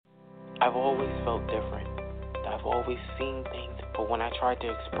I've always felt different. I've always seen things, but when I tried to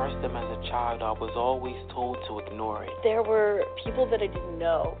express them as a child, I was always told to ignore it. There were people that I didn't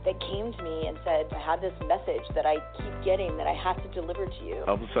know that came to me and said, I have this message that I keep getting that I have to deliver to you.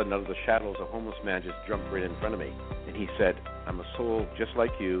 All of a sudden, out of the shadows, a homeless man just jumped right in front of me. And he said, I'm a soul just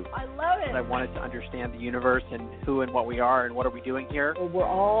like you. I love it. I wanted to understand the universe and who and what we are and what are we doing here. We're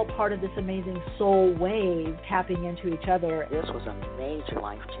all part of this amazing soul wave tapping into each other. This was a major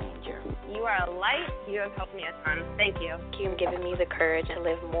life changer. You are a light. You have helped me a ton. Thank you. You've given me the courage to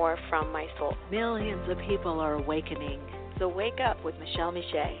live more from my soul. Millions of people are awakening. So Wake Up with Michelle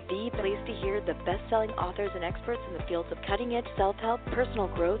Miche, the place to hear the best-selling authors and experts in the fields of cutting-edge self-help, personal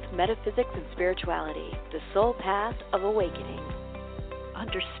growth, metaphysics, and spirituality. The soul path of awakening.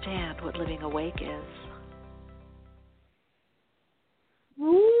 Understand what living awake is.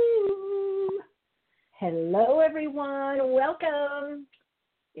 Woo! Hello, everyone. Welcome.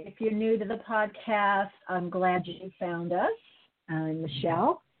 If you're new to the podcast, I'm glad you found us. I'm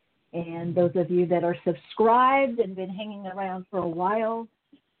Michelle. And those of you that are subscribed and been hanging around for a while,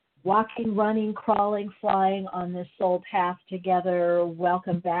 walking, running, crawling, flying on this soul path together,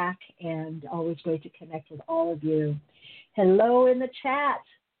 welcome back, and always great to connect with all of you. Hello in the chat.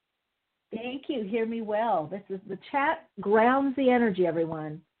 Thank you. Hear me well. This is the chat grounds the energy,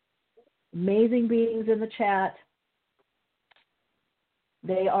 everyone. Amazing beings in the chat.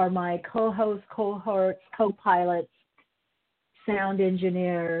 They are my co-hosts, cohorts, co-pilots, sound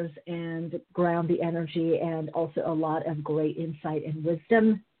engineers, and ground the energy, and also a lot of great insight and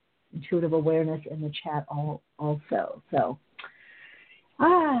wisdom, intuitive awareness in the chat also. So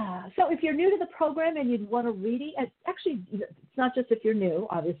if you're new to the program and you'd want a reading, actually, it's not just if you're new,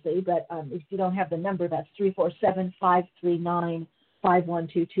 obviously, but if you don't have the number, that's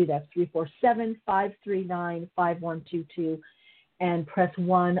 347-539-5122. That's 347-539-5122. And press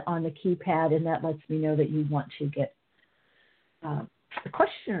 1 on the keypad, and that lets me know that you want to get a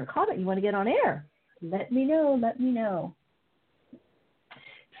question or a comment you want to get on air. Let me know.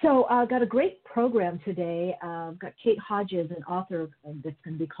 So I've got a great program today. I've got Kate Hodges, an author that's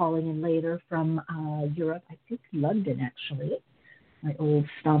going to be calling in later from Europe, I think London, actually, my old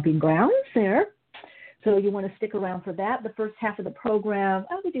stomping grounds there. So you want to stick around for that. The first half of the program,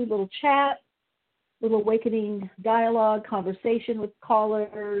 we do a little chat, little awakening dialogue, conversation with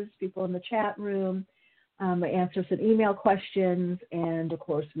callers, people in the chat room. I answer some email questions, and, of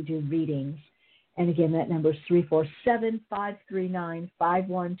course, we do readings. And, again, that number is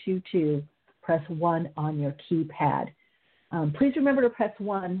 347-539-5122. Press 1 on your keypad. Please remember to press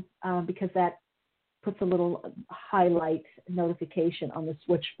 1 because that puts a little highlight notification on the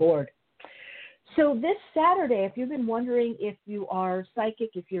switchboard. So this Saturday, if you've been wondering if you are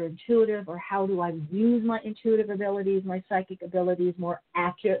psychic, if you're intuitive, or how do I use my intuitive abilities, my psychic abilities more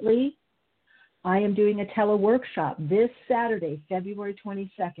accurately, I am doing a teleworkshop this Saturday, February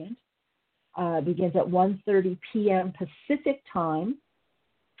 22nd. Begins at 1:30 p.m. Pacific time.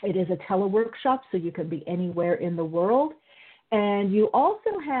 It is a teleworkshop, so you can be anywhere in the world. And you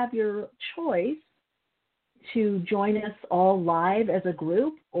also have your choice to join us all live as a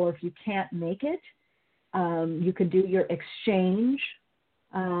group, or if you can't make it, you can do your exchange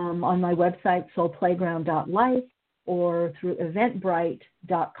on my website, soulplayground.life, or through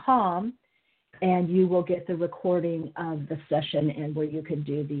eventbrite.com, and you will get the recording of the session and where you can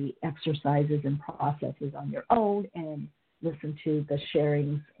do the exercises and processes on your own and listen to the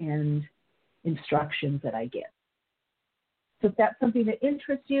sharings and instructions that I give. So if that's something that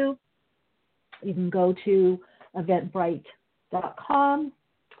interests you, you can go to eventbrite.com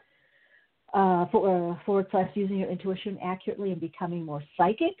 / using your intuition accurately and becoming more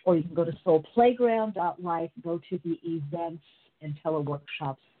psychic, or you can go to soulplayground.life, go to the events and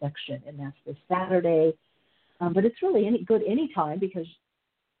teleworkshops section, and that's this Saturday. But it's really any good anytime, because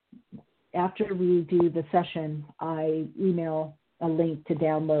after we do the session, I email a link to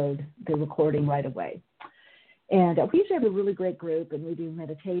download the recording right away. And we usually have a really great group, and we do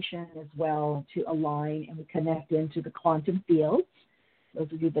meditation as well to align, and we connect into the quantum fields.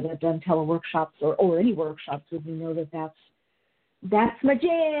 Those of you that have done teleworkshops or any workshops with me know that that's my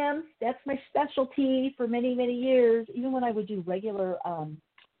jam. That's my specialty for many, many years. Even when I would do regular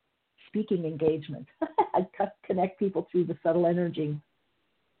speaking engagements, I'd connect people through the subtle energy,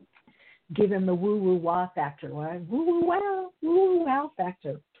 give them the woo-woo-wah factor, right? Woo-woo-wow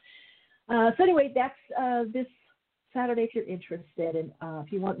factor. So anyway, that's this Saturday if you're interested. And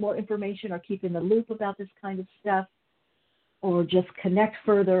if you want more information or keep in the loop about this kind of stuff, or just connect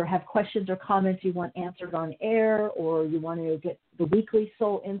further, have questions or comments you want answered on air, or you want to get the weekly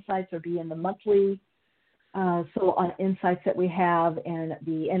soul insights or be in the monthly soul insights that we have, and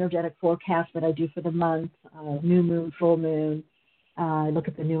the energetic forecast that I do for the month, new moon, full moon. I look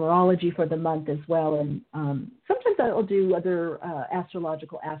at the numerology for the month as well, and sometimes I'll do other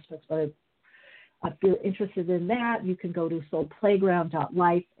astrological aspects, but if you're interested in that, you can go to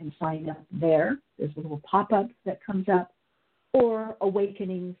soulplayground.life and sign up there. There's a little pop-up that comes up, or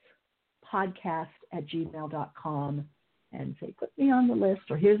awakeningspodcast@gmail.com and say, put me on the list,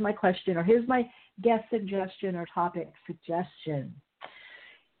 or here's my question, or here's my guest suggestion or topic suggestion.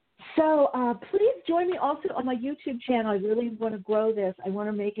 So please join me also on my YouTube channel. I really want to grow this. I want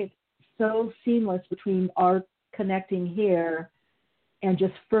to make it so seamless between our connecting here and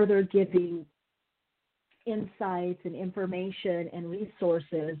just further giving insights and information and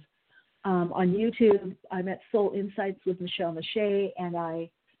resources. On YouTube, I'm at Soul Insights with Michelle Mache, and I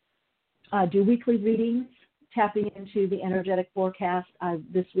do weekly readings, tapping into the energetic forecast.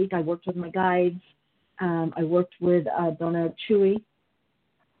 This week I worked with my guides. I worked with Donna Chewy,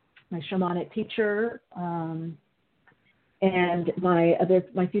 my shamanic teacher, and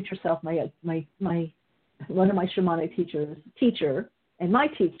my future self, my one of my shamanic teacher, and my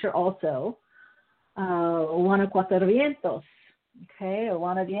teacher also, Juana Cuatro Vientos, okay, or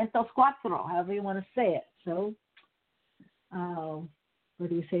Juana Vientos Cuatro, however you want to say it. So,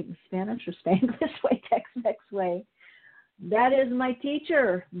 whether you say it in Spanish or Spanglish way, Tex-Mex way, that is my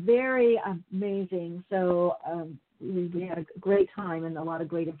teacher. Very amazing. So we had a great time, and a lot of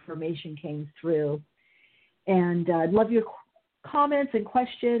great information came through. And I'd love your comments and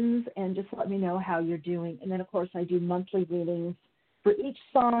questions, and just let me know how you're doing. And then, of course, I do monthly readings for each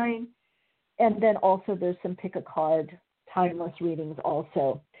sign. And then also there's some pick a card, timeless readings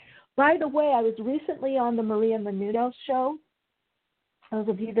also. By the way, I was recently on the Maria Menounos show. Those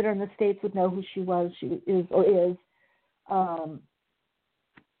of you that are in the States would know who she was. She is. I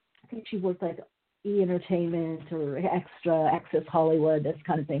think she worked like E! Entertainment or Extra, Access Hollywood, this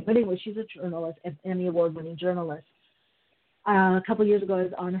kind of thing. But anyway, she's a journalist, an Emmy Award-winning journalist. A couple of years ago, I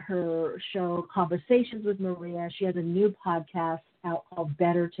was on her show, Conversations with Maria. She has a new podcast out called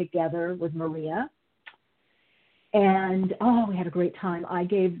Better Together with Maria. And, we had a great time. I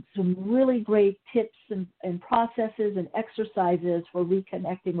gave some really great tips and processes and exercises for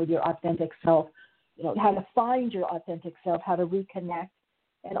reconnecting with your authentic self, how to find your authentic self, how to reconnect,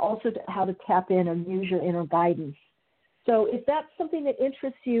 and also how to tap in and use your inner guidance. So if that's something that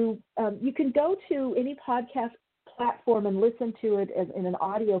interests you, you can go to any podcast platform and listen to it in an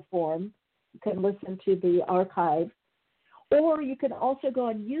audio form. You can listen to the archive. Or you can also go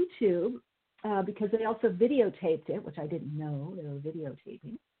on YouTube because they also videotaped it, which I didn't know they were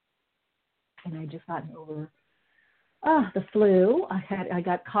videotaping. And I just gotten over the flu. I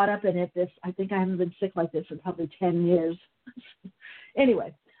got caught up in it. I think I haven't been sick like this for probably 10 years.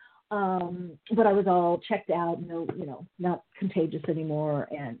 Anyway, but I was all checked out, not contagious anymore,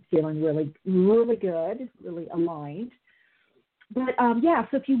 and feeling really, really good, really aligned. But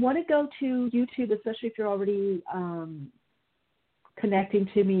so if you want to go to YouTube, especially if you're already connecting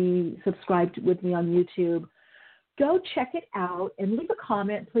to me, subscribed with me on YouTube, go check it out and leave a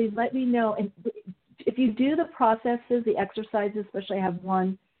comment. Please let me know. And if you do the processes, the exercises, especially I have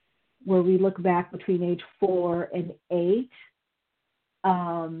one where we look back between age 4 and 8,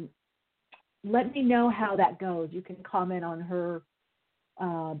 let me know how that goes. You can comment on her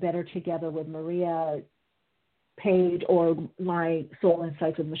Better Together with Maria page or my Soul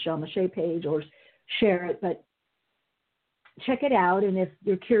Insights with Michelle Mache page, or share it. But check it out, and if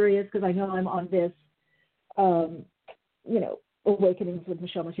you're curious, because I know I'm on this, Awakenings with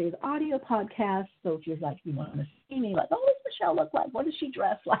Michelle Mache's audio podcast, so if you're like, you want to see me, like, what does Michelle look like? What does she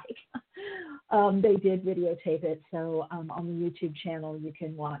dress like? They did videotape it, so on the YouTube channel, you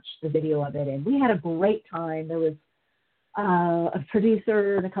can watch the video of it, and we had a great time. There was a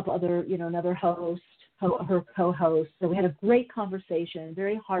producer and a couple other, another host, her co-host, so we had a great conversation,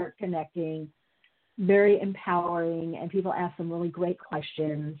 very heart-connecting, very empowering, and people asked some really great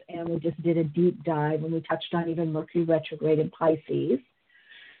questions, and we just did a deep dive, and we touched on even Mercury retrograde in Pisces,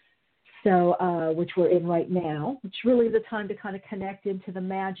 so which we're in right now. It's really the time to kind of connect into the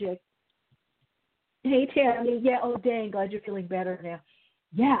magic. Hey, Tammy. Yeah, dang, glad you're feeling better now.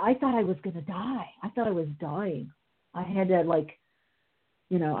 Yeah, I thought I was going to die. I thought I was dying. I had to, I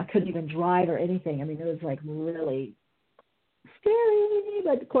couldn't even drive or anything. I mean, it was, really scary,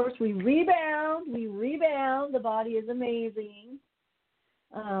 but of course we rebound. The body is amazing.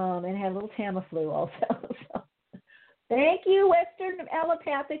 And had a little Tamiflu also. So, thank you, Western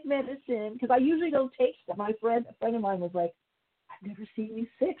allopathic medicine, because I usually don't take stuff. A friend of mine was like, I've never seen you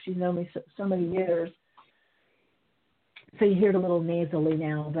sick. She's known me so many years. So you hear it a little nasally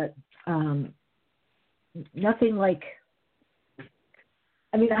now, but nothing like,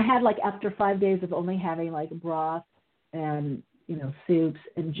 I mean, I had like after 5 days of only having like broth and, soups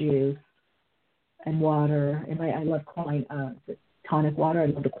and juice and water. And I love tonic water. I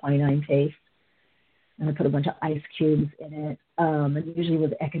love the quinine taste. And I put a bunch of ice cubes in it. And usually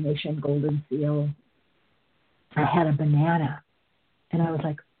with echinacea golden seal. I had a banana. And I was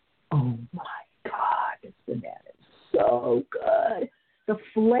like, oh my God, this banana is so good. The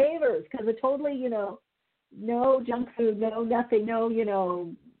flavors, because it totally, no junk food, no nothing, no,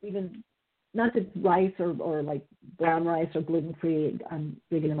 even not the rice or like brown rice or gluten-free. I'm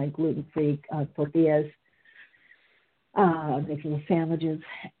big into my gluten-free tortillas, making little sandwiches.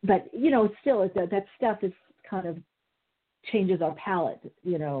 But, still that stuff is kind of changes our palate,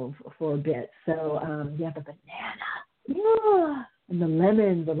 for a bit. So, the banana. Yeah. And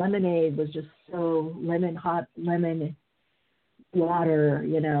the lemonade was just so hot lemon water,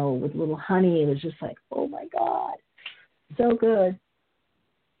 with a little honey. It was just like, oh my God, so good.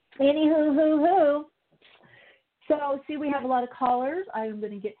 Anywho. So, see, we have a lot of callers. I'm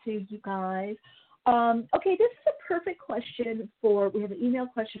going to get to you guys. Okay, this is a perfect question we have an email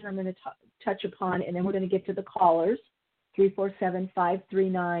question I'm going to touch upon, and then we're going to get to the callers.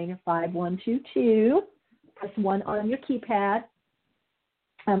 347-539-5122. Press 1 on your keypad.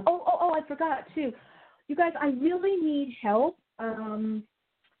 I forgot, too. You guys, I really need help.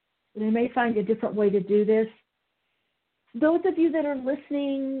 We may find a different way to do this. Those of you that are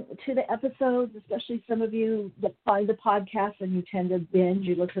listening to the episodes, especially some of you that find the podcast and you tend to binge,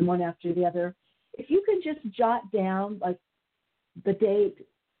 you listen one after the other, if you could just jot down, like, the date,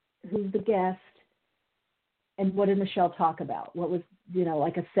 who's the guest, and what did Michelle talk about? What was,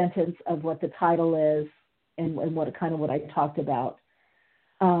 like a sentence of what the title is and what I talked about.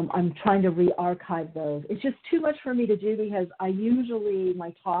 I'm trying to re-archive those. It's just too much for me to do because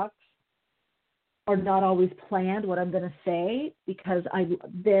my talks are not always planned what I'm going to say because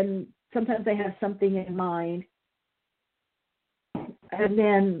sometimes I have something in mind and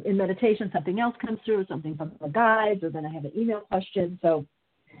then in meditation something else comes through, something from the guides, or then I have an email question. So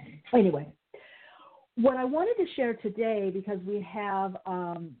anyway, what I wanted to share today, because we have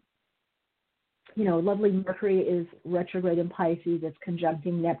lovely Mercury is retrograde in Pisces. It's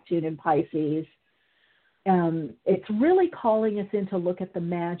conjuncting Neptune in Pisces. It's really calling us in to look at the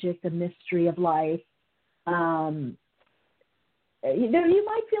magic, the mystery of life. You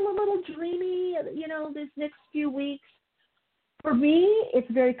might feel a little dreamy, this next few weeks. For me, it's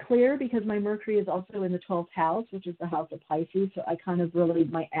very clear because my Mercury is also in the 12th house, which is the house of Pisces. So I kind of really,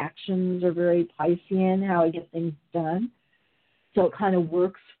 my actions are very Piscean, how I get things done. So it kind of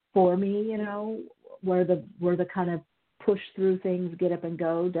works for me, where the kind of push through things, get up and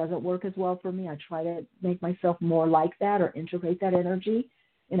go doesn't work as well for me. I try to make myself more like that or integrate that energy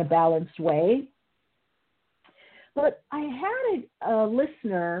in a balanced way. But I had a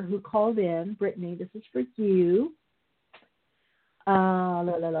listener who called in, Brittany, this is for you.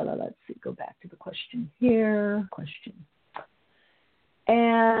 Let's see, go back to the question here.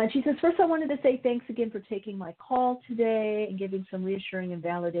 And she says, first I wanted to say thanks again for taking my call today and giving some reassuring and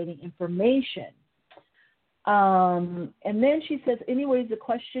validating information. And then she says, anyways, the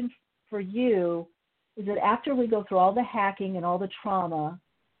question for you is that after we go through all the hacking and all the trauma,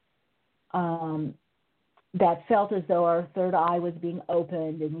 that felt as though our third eye was being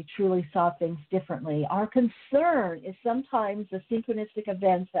opened and we truly saw things differently. Our concern is sometimes the synchronistic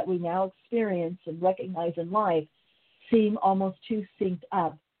events that we now experience and recognize in life seem almost too synced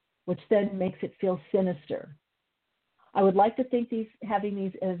up, which then makes it feel sinister. I would like to think having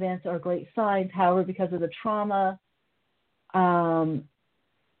these events are great signs. However, because of the trauma,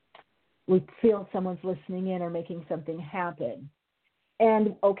 we feel someone's listening in or making something happen.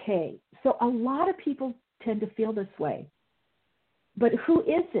 And okay, so a lot of people tend to feel this way, but who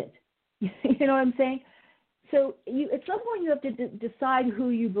is it? You know what I'm saying? So at some point you have to decide who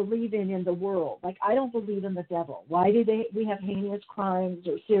you believe in the world. Like, I don't believe in the devil. Why do we have heinous crimes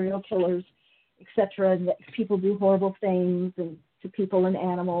or serial killers, etc., and that people do horrible things and to people and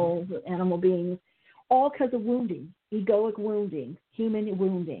animals, animal beings, all because of wounding, egoic wounding, human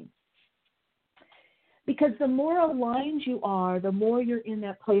wounding. Because the more aligned you are, the more you're in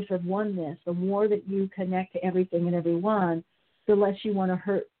that place of oneness, the more that you connect to everything and everyone, the less you want to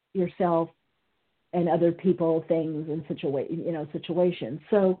hurt yourself and other people, things, and situations.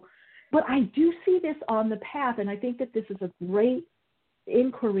 So, but I do see this on the path, and I think that this is a great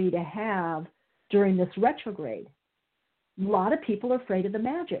inquiry to have during this retrograde. A lot of people are afraid of the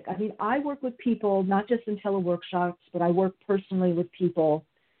magic. I mean, I work with people, not just in teleworkshops, but I work personally with people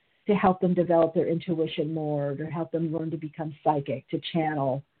to help them develop their intuition more, to help them learn to become psychic, to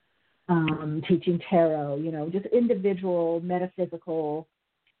channel, teaching tarot, just individual metaphysical,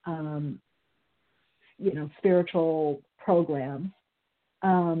 spiritual programs.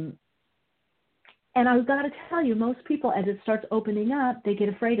 And I've got to tell you, most people, as it starts opening up, they get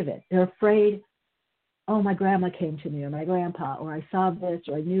afraid of it. They're afraid, oh, my grandma came to me, or my grandpa, or I saw this,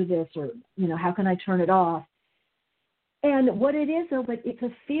 or I knew this, or, how can I turn it off? And what it is, though, but it's a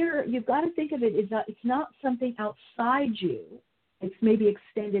fear. You've got to think of it, it's not something outside you. It's maybe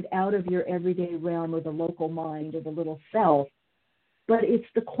extended out of your everyday realm or the local mind or the little self, but it's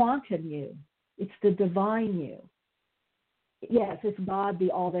the quantum you. It's the divine you. Yes, it's God,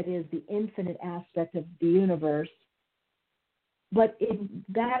 the all that is, the infinite aspect of the universe, but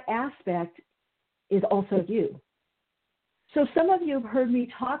that aspect is also you. So some of you have heard me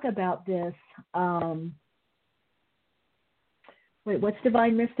talk about this. What's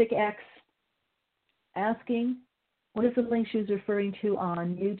Divine Mystic X asking? What is the link she was referring to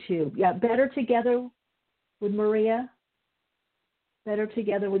on YouTube? Yeah, Better Together with Maria. Better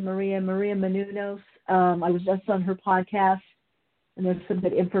Together with Maria Menounos. I was just on her podcast, and there's some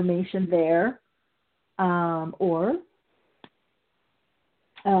good information there. Hopefully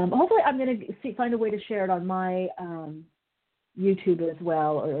I'm going to find a way to share it on my YouTube as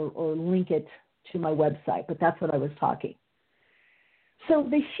well, or link it to my website, but that's what I was talking. So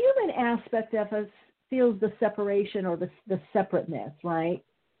the human aspect of us feels the separation or the separateness, right?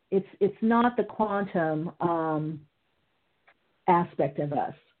 It's not the quantum aspect of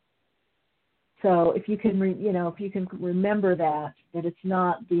us. So if you can, remember that it's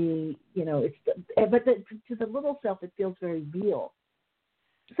not to the little self, it feels very real.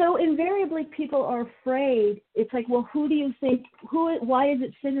 So invariably, people are afraid. It's like, well, who do you think? Why is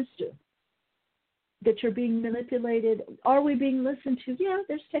it sinister? That you're being manipulated? Are we being listened to? Yeah,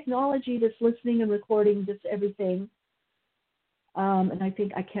 there's technology that's listening and recording just everything. And I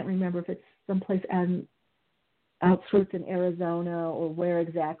think, I can't remember if it's someplace outskirts in Arizona or where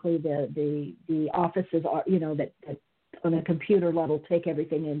exactly the offices are, that on a computer level take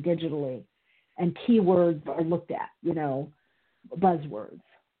everything in digitally, and keywords are looked at, buzzwords.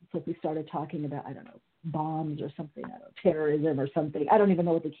 So if we started talking about, I don't know, bombs or something, I don't know, terrorism or something. I don't even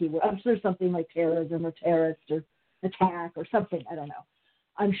know what the keyword. I'm sure something like terrorism or terrorist or attack or something. I don't know.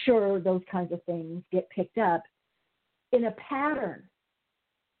 I'm sure those kinds of things get picked up in a pattern.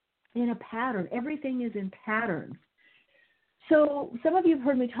 Everything is in patterns. So some of you have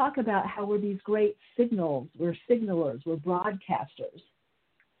heard me talk about how we're these great signals. We're signalers. We're broadcasters.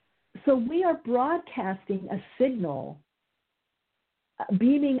 So we are broadcasting a signal,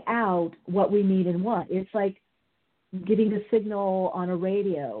 beaming out what we need and want. It's like getting a signal on a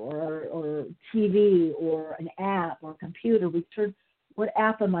radio or TV or an app or computer. What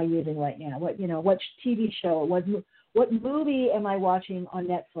app am I using right now? What TV show? What movie am I watching on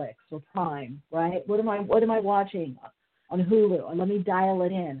Netflix or Prime? Right? What am I watching on Hulu? And let me dial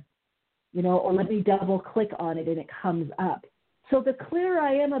it in, or let me double click on it and it comes up. So the clearer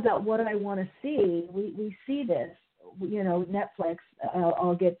I am about what I want to see, we see this. Netflix,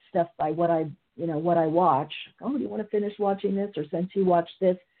 I'll get stuff by what I watch. Oh, do you want to finish watching this? Or since you watched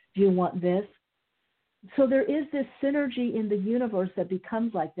this, do you want this? So there is this synergy in the universe that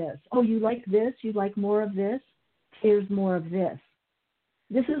becomes like this. Oh, you like this? You like more of this? Here's more of this.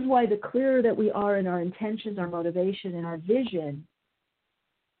 This is why the clearer that we are in our intentions, our motivation, and our vision,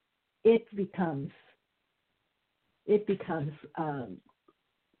 it becomes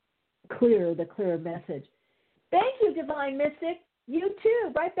clearer, the clearer message. Thank you, Divine Mystic. You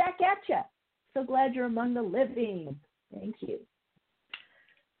too. Right back at you. So glad you're among the living. Thank you.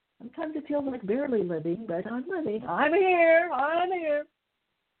 Sometimes it feels like barely living, but I'm living. I'm here.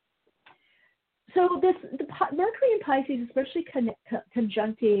 So the Mercury in Pisces, especially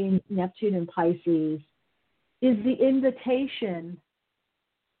conjuncting Neptune in Pisces, is the invitation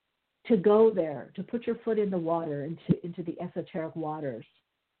to go there, to put your foot in the water, into the esoteric waters.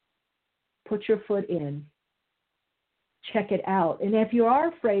 Put your foot in. Check it out. And if you are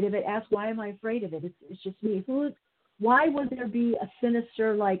afraid of it, ask, why am I afraid of it? It's just me. Why would there be a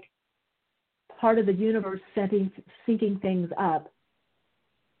sinister, part of the universe syncing things up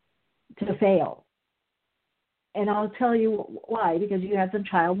to fail? And I'll tell you why, because you had some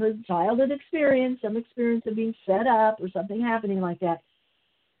childhood experience, some experience of being set up or something happening like that.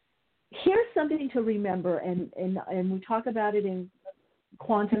 Here's something to remember, and we talk about it in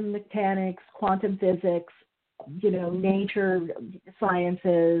quantum mechanics, quantum physics, nature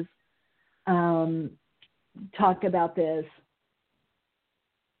sciences, talk about this.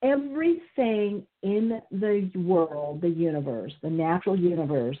 Everything in the world, the universe, the natural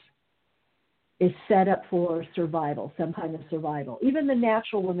universe, is set up for survival, some kind of survival. Even the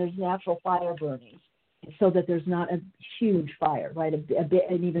natural, when there's natural fire burning, it's so that there's not a huge fire, right?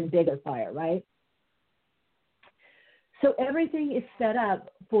 An even bigger fire, right? So everything is set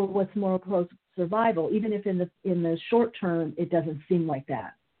up for what's more close survival, even if in the short term it doesn't seem like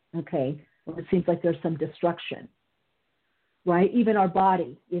that. Okay, well, it seems like there's some destruction, right? Even our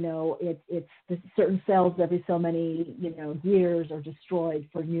body, it's certain cells every so many years are destroyed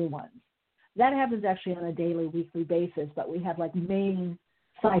for new ones. That happens actually on a daily, weekly basis, but we have like main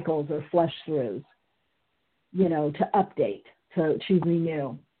cycles or flush throughs, to update, to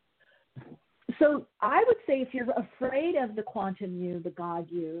renew. So I would say if you're afraid of the quantum you, the God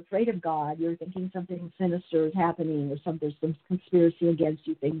you, afraid of God, you're thinking something sinister is happening or there's some conspiracy against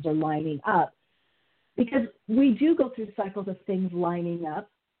you, things are lining up. Because we do go through cycles of things lining up.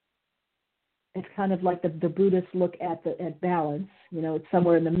 It's kind of like the Buddhists look at balance. It's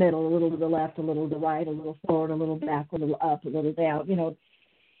somewhere in the middle, a little to the left, a little to the right, a little forward, a little back, a little up, a little down.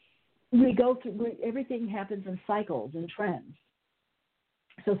 We go through, everything happens in cycles and trends.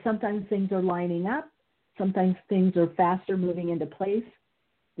 So sometimes things are lining up. Sometimes things are faster moving into place.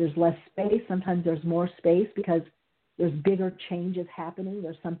 There's less space. Sometimes there's more space because there's bigger changes happening.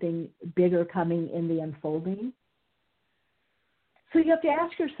 There's something bigger coming in the unfolding. So you have to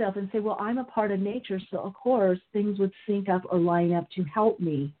ask yourself and say, well, I'm a part of nature, so of course things would sync up or line up to help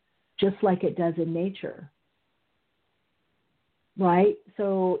me, just like it does in nature. Right?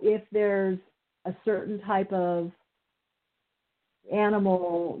 So if there's a certain type of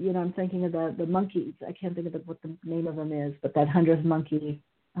animal, I'm thinking of the monkeys. I can't think of what the name of them is, but that 100th monkey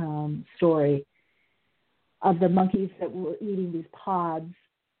story of the monkeys that were eating these pods.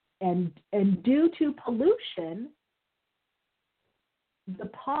 And due to pollution, the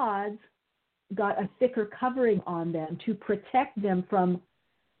pods got a thicker covering on them to protect them from,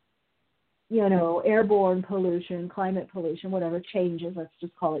 airborne pollution, climate pollution, whatever changes, let's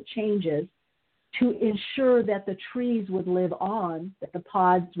just call it changes, to ensure that the trees would live on, that the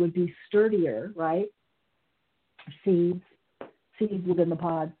pods would be sturdier, right? Seeds within the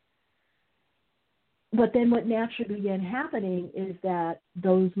pod. But then what naturally began happening is that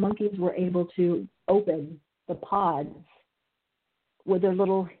those monkeys were able to open the pods with their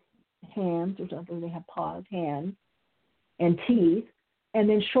little hands, or something, they have paws, hands, and teeth. And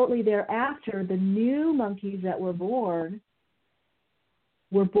then shortly thereafter, the new monkeys that were born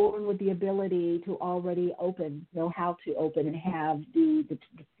with the ability to already know how to open and have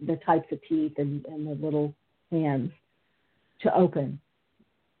the types of teeth and the little hands to open.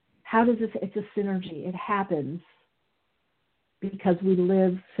 How does this? It's a synergy. It happens because we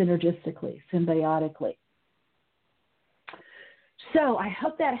live synergistically, symbiotically. So I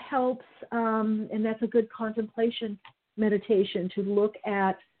hope that helps, and that's a good contemplation meditation to look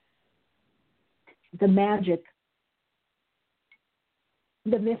at the magic,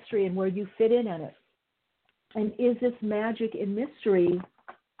 the mystery, and where you fit in on it. And is this magic and mystery?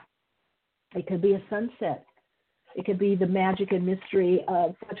 It could be a sunset. It could be the magic and mystery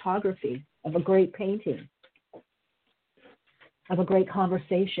of photography, of a great painting, of a great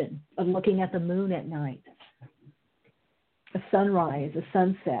conversation, of looking at the moon at night, a sunrise, a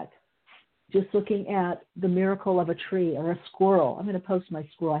sunset, just looking at the miracle of a tree or a squirrel. I'm going to post my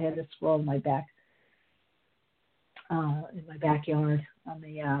squirrel. I had a squirrel in my backyard on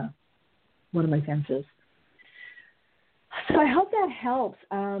the one of my fences. So I hope that helps.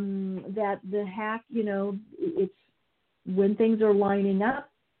 That the hack, it's when things are lining up.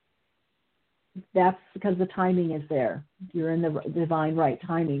 That's because the timing is there. You're in the divine right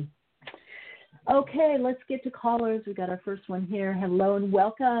timing. Okay, let's get to callers. We got our first one here. Hello and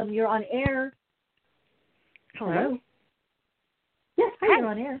welcome. You're on air. Hello. Yes, hi. You're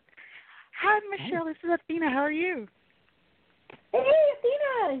on air. Hi, Michelle. This is Athena. How are you? Hey,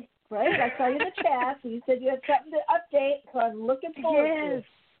 Athena. Great. I saw you in the chat. So you said you had something to update, so I'm looking forward to it.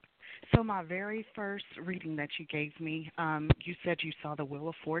 So my very first reading that you gave me, you said you saw the Wheel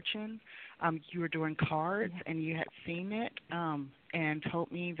of Fortune. You were doing cards, and you had seen it, and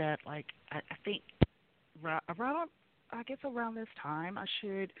told me that, I think around this time I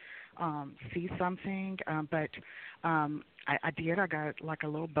should see something. But I did. I got a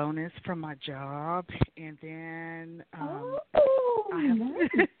little bonus from my job, and then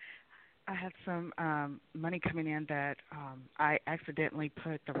I had some money coming in that I accidentally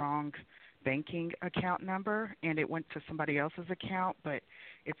put the wrong banking account number, and it went to somebody else's account, but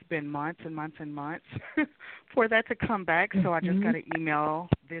it's been months and months and months for that to come back. So I just got an email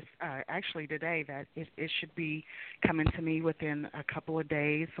this actually today that it should be coming to me within a couple of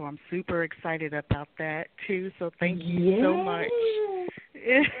days. So I'm super excited about that too. So thank you so much.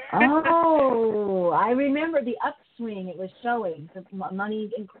 Oh, I remember the upswing it was showing, the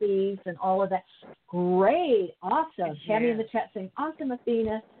money increase and all of that. Great, awesome. Tammy in the chat saying, awesome,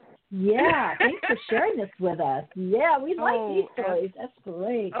 Athena. Yeah, thanks for sharing this with us. Yeah, we like these stories. That's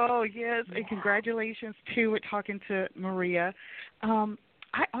great. Oh, yes, and congratulations, too, with talking to Maria. I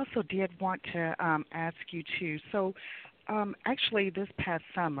also did want to ask you, too. So, actually, this past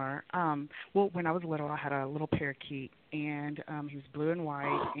summer, when I was little, I had a little parakeet, and he was blue and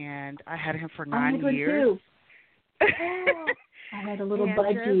white, and I had him for 9 years. I had one, too. I had a little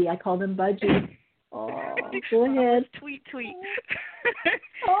budgie. I called him Budgie. Oh, go ahead. Tweet.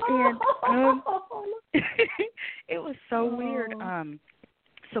 And it was so weird.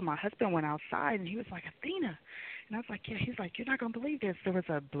 So my husband went outside, and he was like, Athena. And I was like, yeah. He's like, you're not going to believe this. There was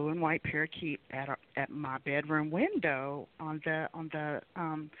a blue and white parakeet at my bedroom window on the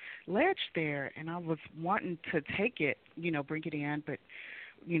ledge there. And I was wanting to take it, bring it in, but,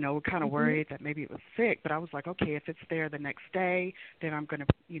 we're kind of worried that maybe it was sick. But I was like, okay, if it's there the next day, then I'm going to,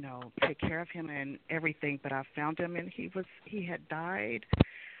 take care of him and everything. But I found him, and he had died.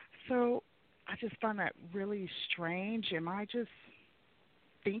 So I just found that really strange. Am I just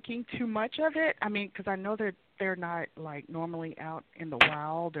thinking too much of it? I mean, because I know that they're not like normally out in the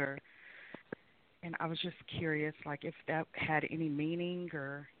wild, and I was just curious, like if that had any meaning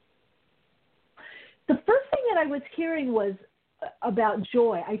or. The first thing that I was hearing was about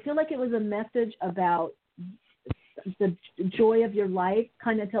joy. I feel like it was a message about the joy of your life,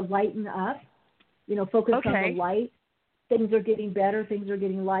 kind of to lighten up, focus on the light. Things are getting better, things are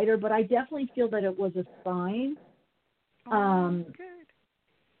getting lighter, but I definitely feel that it was a sign. Good.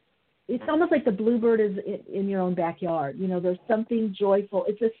 It's almost like the bluebird is in your own backyard. There's something joyful.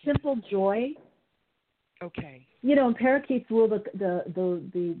 It's a simple joy. Okay. And parakeets rule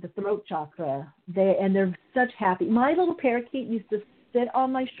the throat chakra. They're such happy. My little parakeet used to sit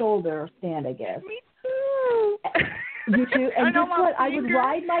on my shoulder, or stand, I guess. Me too. You too. And guess what? I would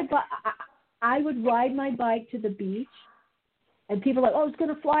ride my bike to the beach, and people are like, oh, it's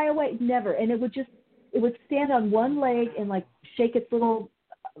going to fly away. Never. And it would stand on one leg and like shake its little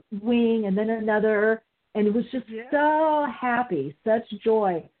wing, and then another, and it was just so happy, such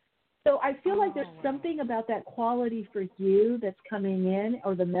joy. So I feel like there's something about that quality for you that's coming in,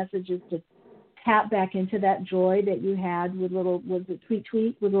 or the message is to tap back into that joy that you had with was it Tweet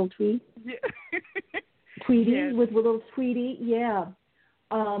with little Tweet? Yeah. Tweety with little Tweety, yeah.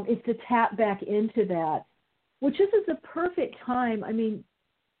 It's to tap back into that, which is a perfect time. I mean,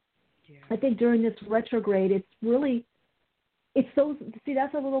 I think during this retrograde, that's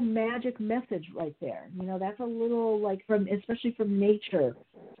a little magic message right there. That's a little like especially from nature.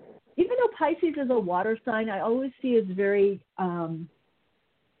 Even though Pisces is a water sign, I always see it's very, because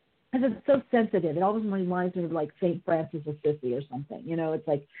it's so sensitive. It always reminds me of like St. Francis of Assisi or something. It's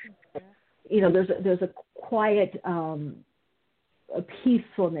like, there's a quiet, a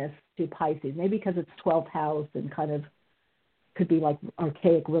peacefulness to Pisces. Maybe because it's 12th house and kind of could be like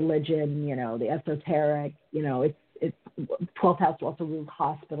archaic religion. The esoteric. It's 12th house also rules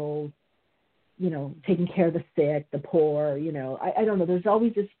hospitals. Taking care of the sick, the poor. I don't know. There's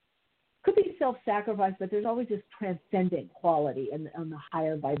always this. Could be self-sacrifice, but there's always this transcendent quality on the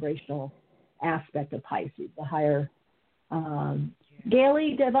higher vibrational aspect of Pisces, the higher.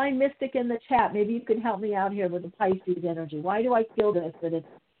 Gaily, Divine Mystic in the chat, maybe you can help me out here with the Pisces energy. Why do I feel this? That it's,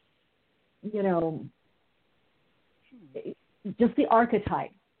 just the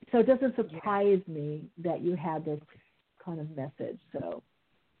archetype. So it doesn't surprise me that you had this kind of message. So.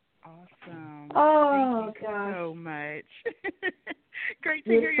 Awesome. Oh, thank you gosh. so much. Great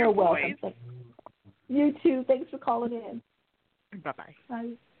to You're hear so your welcome. voice. You too. Thanks for calling in. Bye-bye.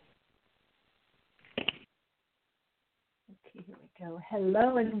 Bye. Okay, here we go.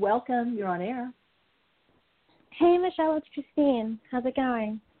 Hello and welcome. You're on air. Hey, Michelle, it's Christine. How's it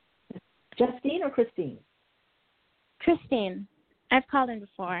going? Justine or Christine? Christine. I've called in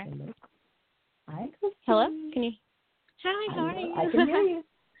before. Hello. Hi, Christine. Hello? Can you? Hi, how are you? I can hear you.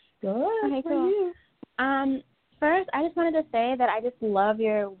 Good. Okay, How are you? First, I just wanted to say that I just love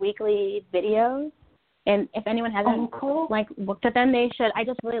your weekly videos. And if anyone hasn't looked at them, they should. I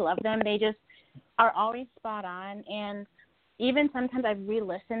just really love them. They just are always spot on. And even sometimes I've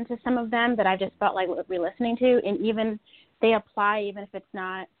re-listened to some of them that I just felt like re-listening to. And even they apply even if it's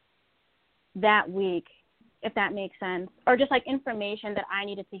not that week, if that makes sense. Or just like information that I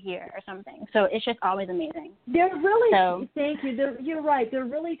needed to hear or something. So it's just always amazing. They're really, thank you. You're right. They're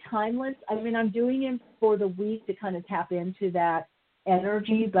really timeless. I mean, I'm doing it for the week to kind of tap into that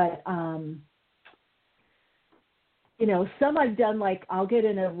energy, but, some I've done, like I'll get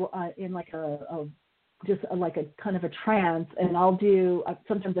in a just like a kind of a trance, and I'll do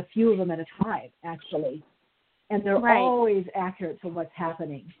sometimes a few of them at a time, actually. And they're always accurate to what's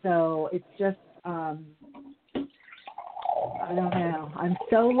happening. So it's just, I don't know. I'm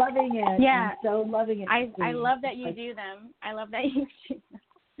so loving it. Yeah. I'm so loving it. I love that you do them. I love that you do them.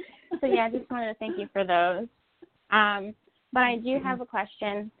 So, yeah, I just wanted to thank you for those. But I do have a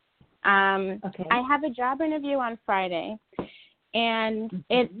question. Okay. I have a job interview on Friday, and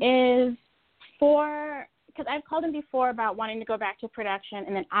it is for, because I've called them before about wanting to go back to production,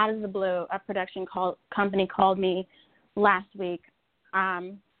 and then out of the blue, a production company called me last week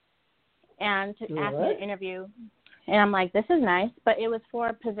and to ask me to interview. And I'm like, this is nice, but it was for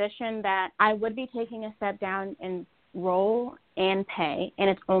a position that I would be taking a step down in role and pay, and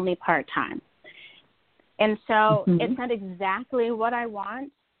it's only part-time. And so it's not exactly what I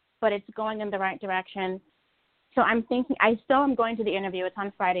want, but it's going in the right direction. So I'm thinking, I still am going to the interview. It's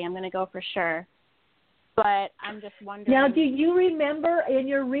on Friday. I'm going to go for sure. But I'm just wondering. Now, do you remember in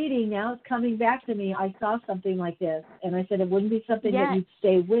your reading, now it's coming back to me, I saw something like this, and I said it wouldn't be something that you'd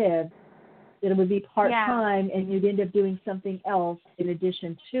stay with, that it would be part-time, and you'd end up doing something else in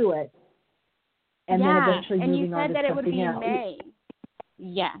addition to it, and then eventually moving on to something else. And you said that it would be May.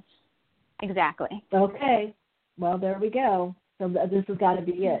 Yes, exactly. Okay. Well, there we go. So this has got to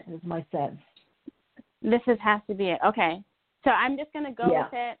be it, is my sense. This has to be it. Okay. So I'm just going to go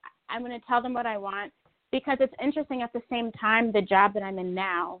with it. I'm going to tell them what I want, because it's interesting. At the same time, the job that I'm in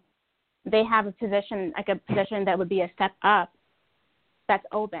now, they have a position, like a position that would be a step up that's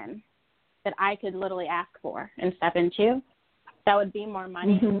open, that I could literally ask for and step into. That would be more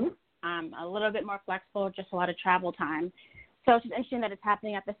money, a little bit more flexible, just a lot of travel time. So it's just interesting that it's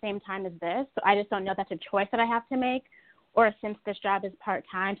happening at the same time as this. So I just don't know if that's a choice that I have to make, or since this job is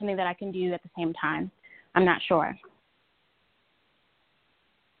part-time, something that I can do at the same time. I'm not sure.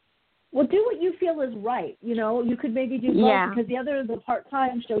 Well, do what you feel is right. You know, you could maybe do both, because the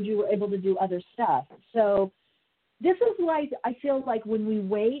part-time showed you were able to do other stuff. So this is like, I feel like when we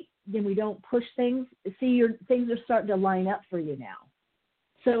wait, then we don't push things. See, things are starting to line up for you now.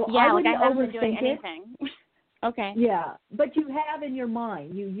 So I wouldn't overthink it. Okay. Yeah, but you have in your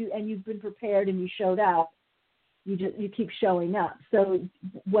mind, and you've been prepared, and you showed up. You keep showing up. So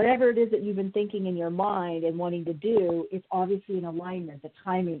whatever it is that you've been thinking in your mind and wanting to do, it's obviously in alignment. The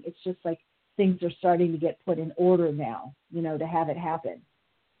timing, it's just like things are starting to get put in order now, to have it happen.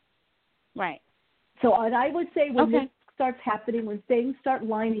 Right. So I would say when this starts happening, when things start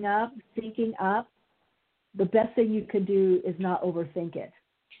lining up, syncing up, the best thing you can do is not overthink it.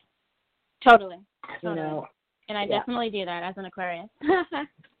 Totally. And I Yeah. definitely do that as an Aquarius.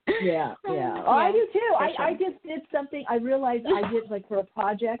 Yeah. Oh, I do too. Sure. I just did something. I realized I did like for a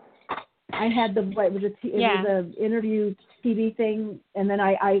project. I had it was an interview TV thing, and then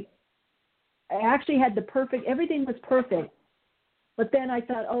I actually had everything was perfect. But then I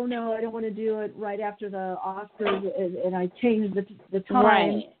thought, oh no, I don't want to do it right after the Oscars, and I changed the time.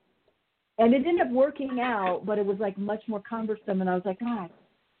 Right. And it ended up working out, but it was like much more cumbersome, and I was like, God,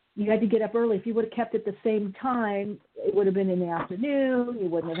 you had to get up early. If you would have kept it the same time, it would have been in the afternoon. You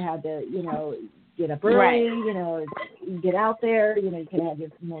wouldn't have had to, get up early, get out there, you can have your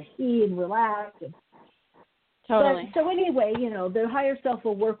more tea and relax. Totally. So anyway, the higher self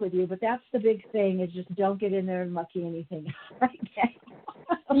will work with you, but that's the big thing, is just don't get in there and mucky anything right now.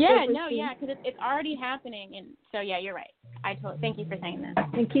 Because it's already happening. And so, you're right. Thank you for saying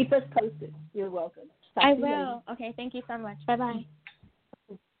that. And keep us posted. You're welcome. I will. Okay, thank you so much. Bye-bye.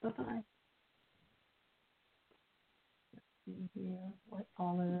 Bye-bye.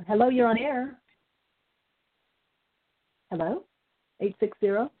 Hello, you're on air. Hello?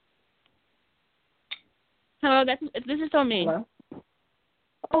 860? Hello, this is still me. Hello?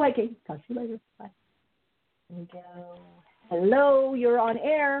 Oh, okay. Talk to you later. Bye. Here we go. Hello, you're on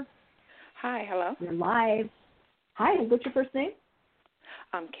air. Hi, hello. You're live. Hi, what's your first name?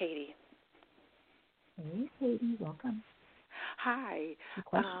 I'm Katie. Hey, Katie, welcome. Hi.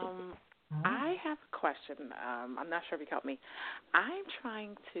 I have a question. I'm not sure if you can help me. I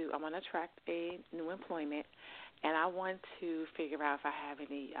want to attract a new employment, and I want to figure out if I have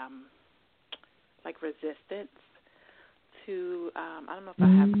any, resistance to, I don't know if I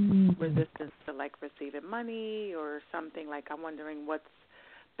have resistance to, receiving money or something. I'm wondering what's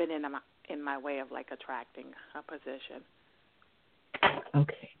been in my way of, attracting a position.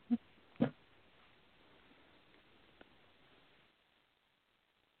 Okay.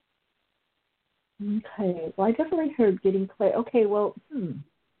 Okay. Well, I definitely heard getting clear. Okay, well,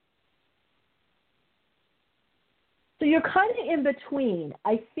 So you're kind of in between.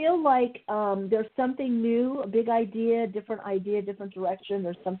 I feel like there's something new, a big idea, different direction.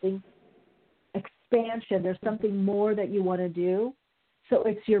 There's something expansion. There's something more that you want to do. So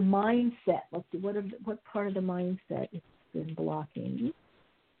it's your mindset. Let's see, what part of the mindset has been blocking?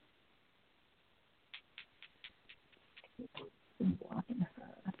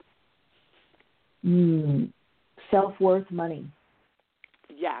 Self-worth, money.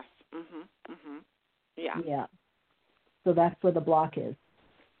 Yes. Mhm. Mhm. Yeah. Yeah. So that's where the block is.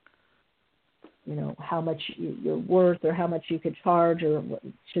 You know, how much you're worth or how much you could charge or what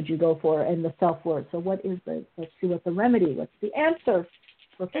should you go for, and the self-worth. So what is let's see what the remedy, what's the answer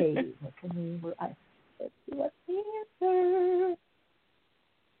for Katie? Let's see what's the answer.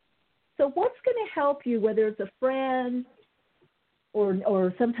 So what's going to help you, whether it's a friend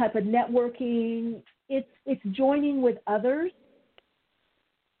or some type of networking, it's joining with others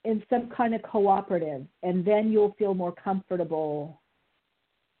in some kind of cooperative, and then you'll feel more comfortable,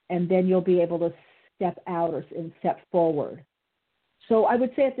 and then you'll be able to step out and step forward. So I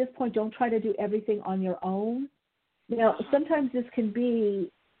would say at this point, don't try to do everything on your own. Now, sometimes this can be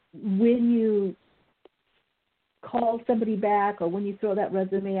when you call somebody back or when you throw that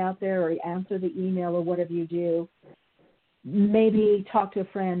resume out there or you answer the email or whatever you do, maybe talk to a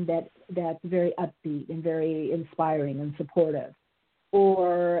friend that's very upbeat and very inspiring and supportive.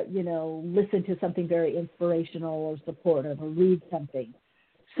 Or, you know, listen to something very inspirational or supportive or read something.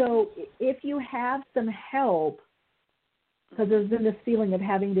 So if you have some help, because there's been this feeling of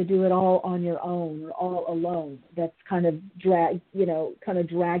having to do it all on your own or all alone, that's kind of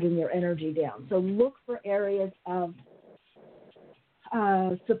dragging your energy down. So look for areas of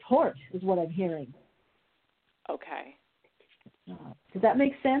support is what I'm hearing. Okay. Does that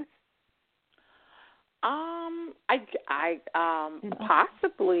make sense?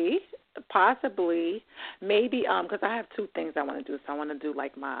 Possibly, maybe, because I have two things I want to do. So I want to do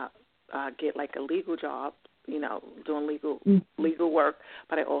like my get like a legal job, you know, doing legal work,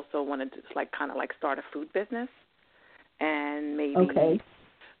 but I also want to just like kind of like start a food business, and maybe,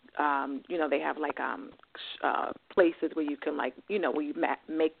 you know, they have like places where you can like, you know, where you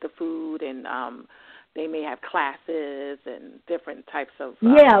make the food, and they may have classes and different types of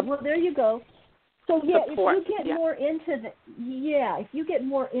well, there you go. So support. If you get more into if you get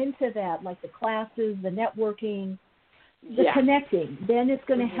more into that, like the classes, the networking, the connecting, then it's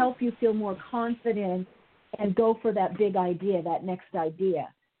going to help you feel more confident and go for that big idea, that next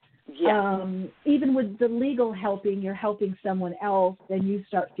idea. Yeah. Even with the legal helping, you're helping someone else, then you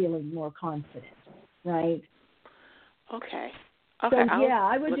start feeling more confident, right? Okay. So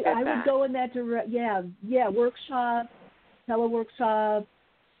I would go in that direction. Workshops, teleworkshops,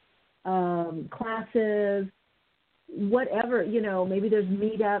 classes, whatever, you know, maybe there's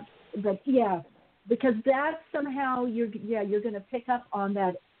meetups, but because that's somehow you're going to pick up on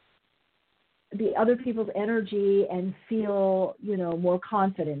that, the other people's energy, and feel, you know, more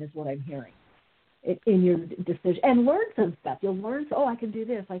confident is what I'm hearing in your decision, and learn some stuff. You'll learn, I can do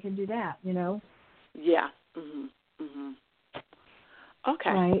this, I can do that, you know? Yeah. Mhm. Mhm.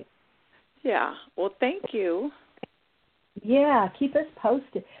 Okay. Right. Yeah. Well, thank you. Yeah, keep us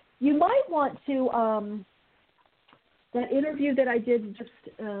posted. You might want to, that interview that I did, just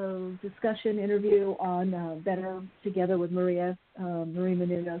discussion interview on Better Together with Maria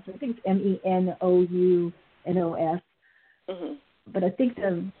Menounos. I think it's Menounos. Mm-hmm. But I think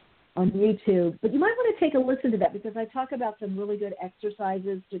on YouTube. But you might want to take a listen to that, because I talk about some really good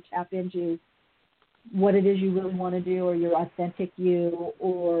exercises to tap into what it is you really want to do, or your authentic you,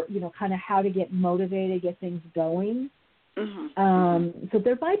 or, you know, kind of how to get motivated, get things going. Mm-hmm. So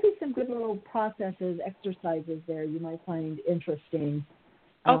there might be some good little processes, exercises there you might find interesting.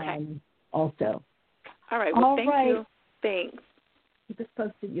 Okay. Also. All right. Well, thank you. Thanks. Keep us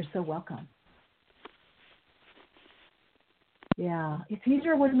posted. You're so welcome. Yeah. It's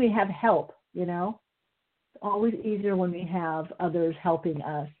easier when we have help, you know. It's always easier when we have others helping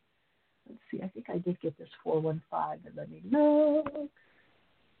us. Let's see. I think I did get this 415. But let me look.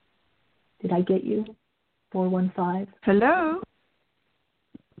 Did I get you? 415. Hello.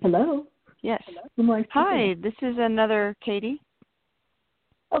 Hello. Yes. Hello. Hi, this is another Katie.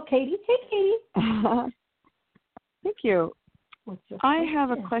 Oh, Katie. Hey, Katie. Thank you. I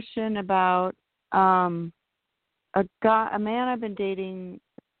have a question about a man I've been dating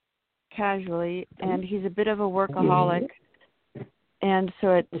casually, and he's a bit of a workaholic, and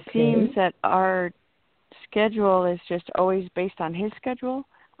so it seems that our schedule is just always based on his schedule.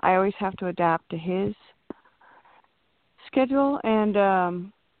 I always have to adapt to his schedule,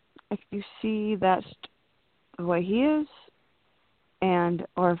 and if you see that's the way he is, and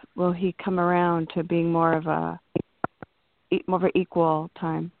or will he come around to being more of an equal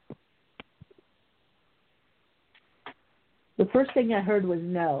time? The first thing I heard was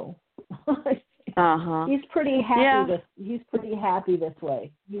no. He's pretty happy. Yeah. He's pretty happy this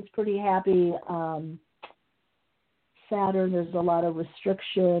way. He's pretty happy. Saturn, there's a lot of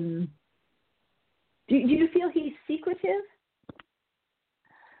restriction. Do you feel he's secretive?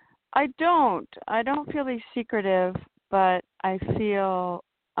 I don't feel he's secretive, but I feel,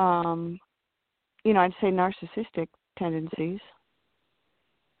 I'd say narcissistic tendencies.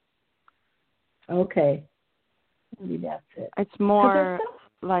 Okay. Maybe that's it. It's more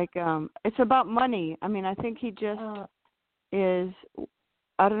like, it's about money. I mean, I think he just is,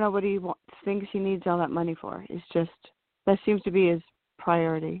 I don't know what he thinks he needs all that money for. It's just, that seems to be his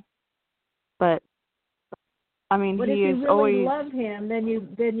priority. But I mean, but he if is you really always love him, then you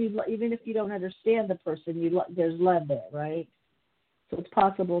even if you don't understand the person, there's love there, right? So it's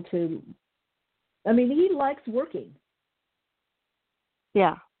possible to. I mean, he likes working.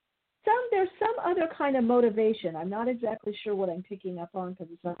 Yeah. There's some other kind of motivation. I'm not exactly sure what I'm picking up on because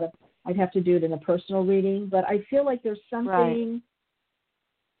it's not. I'd have to do it in a personal reading, but I feel like there's something.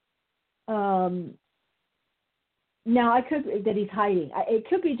 Right. Now I could that he's hiding. It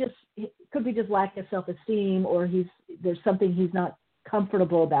could be just lack of self-esteem, or there's something he's not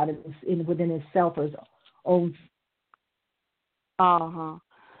comfortable about within himself or his own.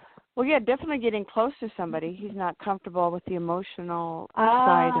 Well, yeah, definitely getting close to somebody. He's not comfortable with the emotional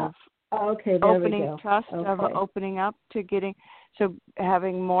side of opening trust, of opening up to getting. So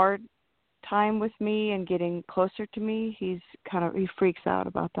having more time with me and getting closer to me, he freaks out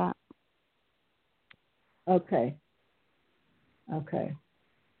about that. Okay,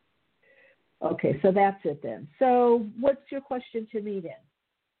 so that's it then. So what's your question to me then?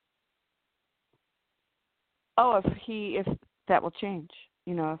 Oh, if that will change,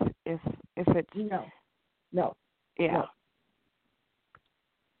 if it's no. Yeah.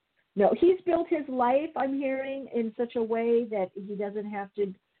 No, he's built his life, I'm hearing, in such a way that he doesn't have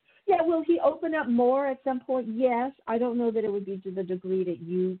to. Yeah, will he open up more at some point? Yes. I don't know that it would be to the degree that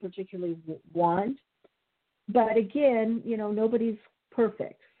you particularly want. But again, nobody's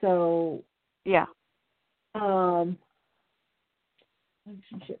perfect. So yeah.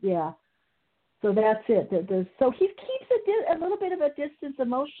 Yeah. So that's it. So he keeps a little bit of a distance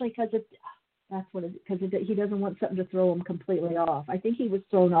emotionally because he doesn't want something to throw him completely off. I think he was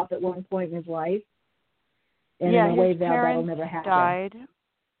thrown off at one point in his life, and in a way that'll never happen. Died.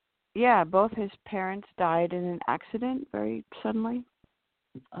 Yeah, both his parents died in an accident very suddenly.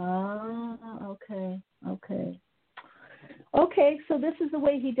 Okay, so this is the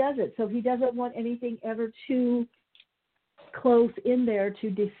way he does it. So he doesn't want anything ever too close in there to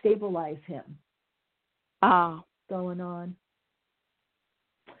destabilize him. Going on.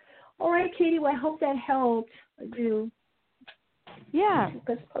 All right, Katie, well, I hope that helped. I do. Yeah. Keep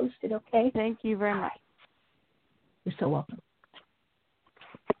us posted, okay? Thank you very much. You're so welcome.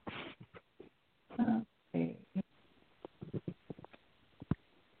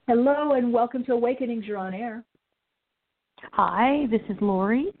 Hello and welcome to Awakenings. You're on air. Hi, this is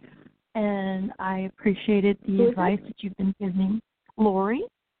Lori, and I appreciated the advice that you've been giving. Lori.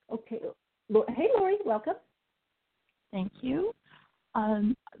 Okay. Hey, Lori, welcome. Thank you.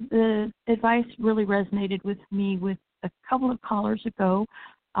 The advice really resonated with me with a couple of callers ago.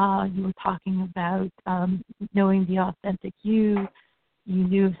 You were talking about knowing the authentic you. You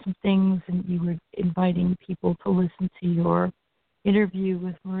knew of some things, and you were inviting people to listen to your interview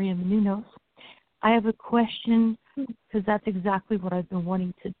with Maria Menounos. I have a question, because that's exactly what I've been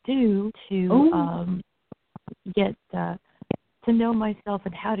wanting to do to get to know myself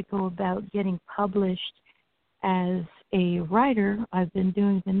and how to go about getting published as a writer. I've been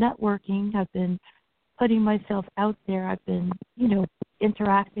doing the networking. I've been putting myself out there. I've been,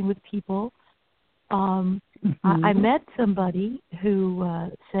 interacting with people. I met somebody who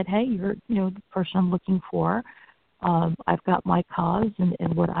said, hey, you're, the person I'm looking for. I've got my cause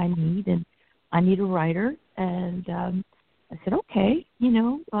and what I need, and I need a writer. And I said, okay,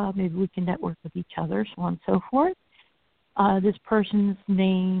 maybe we can network with each other, so on and so forth. This person's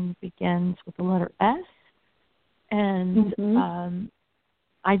name begins with the letter S, and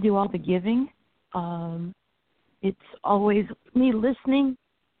I do all the giving. It's always me listening,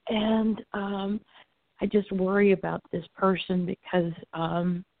 and I just worry about this person because,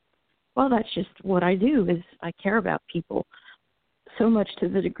 that's just what I do, is I care about people so much to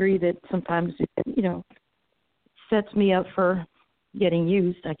the degree that sometimes, sets me up for getting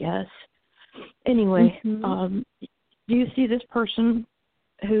used, I guess. Anyway, do you see this person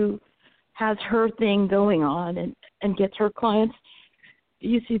who has her thing going on and gets her clients? Do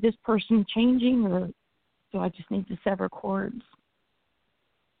you see this person changing, or do I just need to sever cords?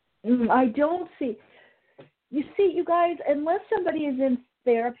 I don't see. You see, you guys, unless somebody is in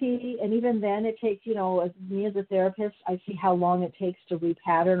therapy, and even then it takes, as me as a therapist, I see how long it takes to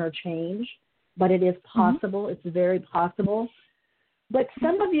repattern or change, but it is possible. It's very possible. But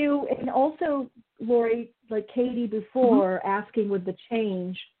some of you, and also, Lori, like Katie before, asking with the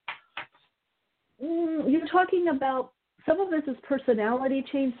change, you're talking about, some of this is personality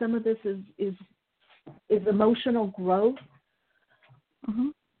change, some of this is emotional growth.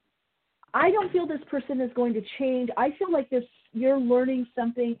 I don't feel this person is going to change. I feel like you're learning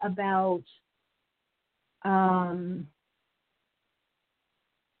something about how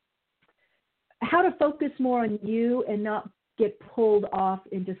to focus more on you and not get pulled off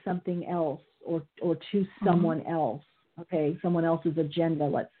into something else or to someone else, okay, someone else's agenda,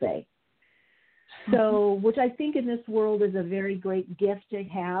 let's say. So, which I think in this world is a very great gift to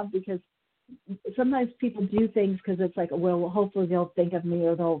have, because sometimes people do things because it's like, well, hopefully they'll think of me,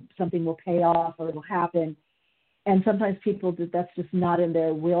 or something will pay off, or it'll happen. And sometimes people, that's just not in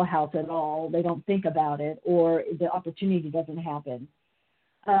their wheelhouse at all. They don't think about it, or the opportunity doesn't happen.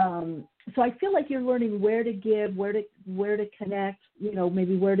 So I feel like you're learning where to give, where to connect,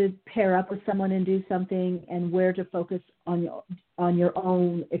 maybe where to pair up with someone and do something, and where to focus on your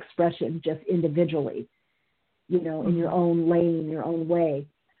own expression, just individually, in your own lane, your own way.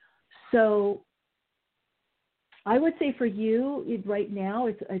 So I would say for you right now,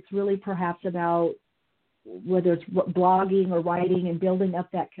 it's really perhaps about whether it's blogging or writing and building up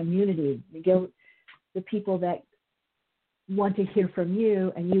that community, the people that want to hear from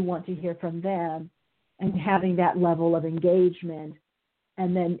you and you want to hear from them, and having that level of engagement,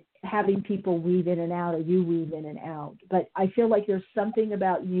 and then having people weave in and out, or you weave in and out. But I feel like there's something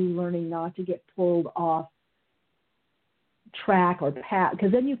about you learning not to get pulled off track or path,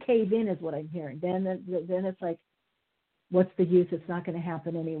 because then you cave in, is what I'm hearing. Then it's like, what's the use? It's not going to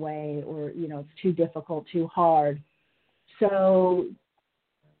happen anyway, or it's too difficult, too hard. So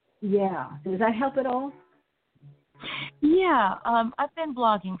yeah, does that help at all? Yeah, I've been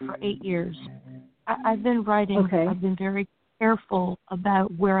blogging for 8 years. I've been writing. Okay. I've been very careful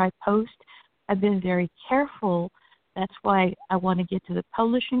about where I post. I've been very careful. That's why I want to get to the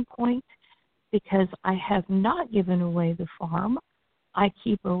publishing point, because I have not given away the farm. I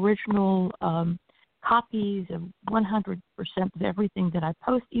keep original copies of 100% of everything that I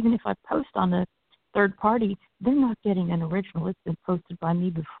post. Even if I post on a third party, they're not getting an original. It's been posted by me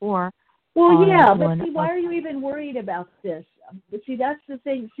before. Well, yeah, but see, why are you even worried about this? But see, that's the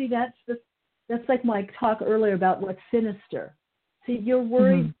thing. See, that's like my talk earlier about what's sinister. See, you're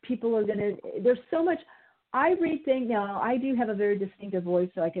worried people are going to, there's so much. I read things now. I do have a very distinctive voice,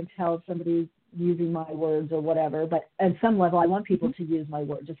 so I can tell if somebody's using my words or whatever. But at some level, I want people to use my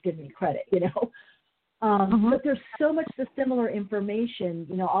words. Just give me credit, But there's so much dissimilar information.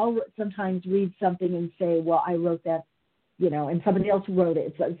 I'll sometimes read something and say, well, I wrote that, and somebody else wrote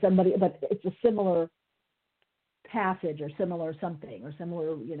it. It's somebody, but it's a similar passage or similar something or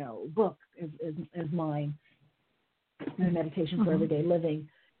similar, book as mine, Meditation for Everyday Living.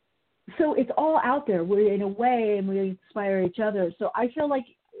 So it's all out there. We're in a way, and we inspire each other. So I feel like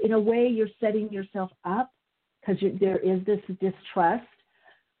in a way you're setting yourself up, because there is this distrust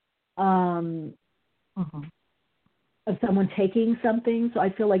of someone taking something. So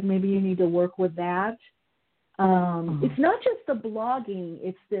I feel like maybe you need to work with that. It's not just the blogging;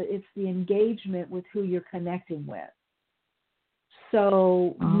 it's the engagement with who you're connecting with.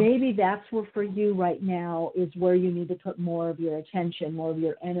 So maybe that's where for you right now is where you need to put more of your attention, more of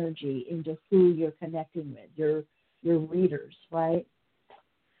your energy into who you're connecting with, your readers, right?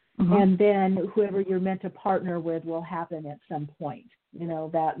 And then whoever you're meant to partner with will happen at some point.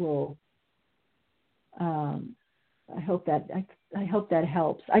 That will. I hope that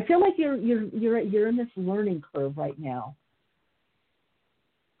helps. I feel like you're in this learning curve right now.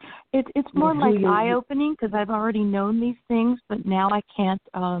 It's more like eye-opening, because I've already known these things, but now I can't.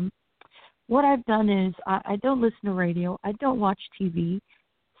 What I've done is I don't listen to radio. I don't watch TV.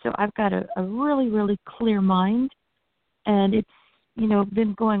 So I've got a really, really clear mind. And it's,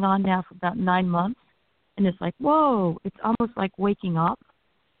 been going on now for about 9 months. And it's like, whoa, it's almost like waking up.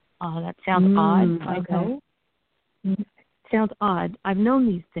 That sounds odd. I know. It sounds odd. I've known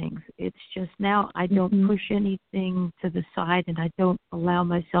these things. It's just now I don't push anything to the side, and I don't allow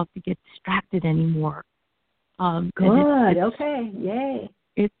myself to get distracted anymore. Good. Okay. Yay.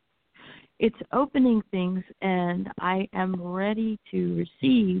 It's opening things, and I am ready to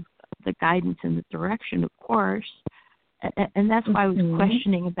receive the guidance and the direction, of course. And that's why I was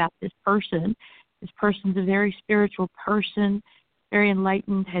questioning about this person. This person's a very spiritual person, very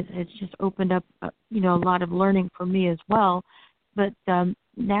enlightened, has just opened up, a lot of learning for me as well. But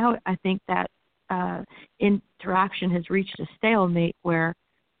now I think that interaction has reached a stalemate where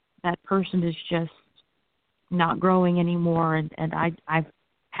that person is just not growing anymore, and I've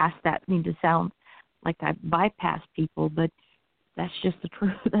passed that. I mean, to sound like I bypassed people, but that's just the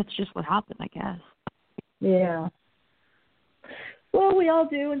truth. That's just what happened, I guess. Yeah. Well, we all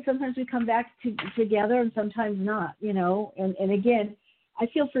do, and sometimes we come back together, and sometimes not. And again, I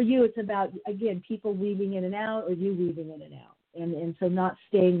feel for you, it's about, again, people weaving in and out, or you weaving in and out, and so not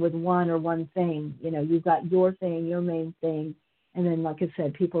staying with one or one thing. You've got your thing, your main thing, and then, like I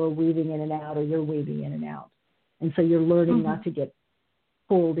said, people are weaving in and out, or you're weaving in and out, and so you're learning not to get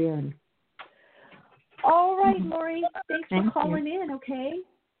pulled in. All right, Lori, thanks for calling in. Okay.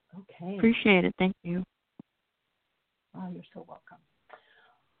 Appreciate it. Thank you. Oh, you're so welcome.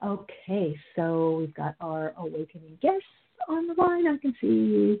 Okay, so we've got our awakening guests on the line. I can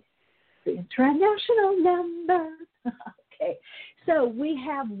see the international number. Okay, so we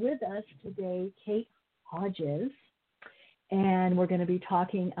have with us today Kate Hodges, and we're going to be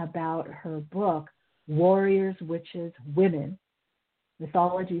talking about her book, Warriors, Witches, Women,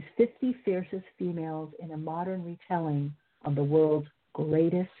 Mythology's 50 Fiercest Females in a Modern Retelling of the World's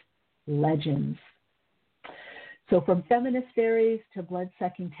Greatest Legends. So from feminist fairies to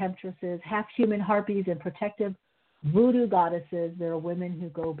blood-sucking temptresses, half-human harpies, and protective voodoo goddesses, there are women who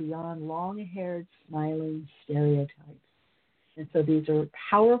go beyond long-haired, smiling stereotypes. And so these are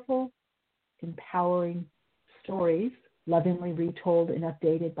powerful, empowering stories, lovingly retold and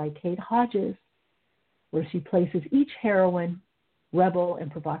updated by Kate Hodges, where she places each heroine, rebel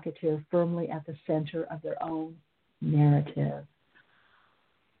and provocateur, firmly at the center of their own narrative.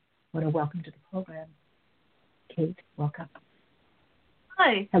 What a welcome to the program. Kate, welcome.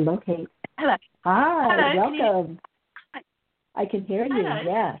 Hi. Hello, Kate. Hello. Hi, Hello. welcome. I can hear you, Hello.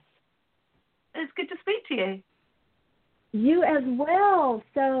 yes. It's good to speak to you. You as well.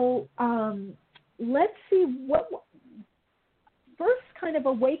 So let's see what first kind of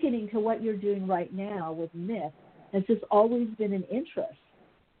awakening to what you're doing right now with myth. Has this always been an interest?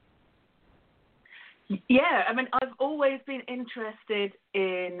 Yeah, I mean, I've always been interested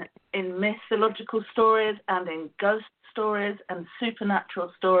in mythological stories and in ghost stories and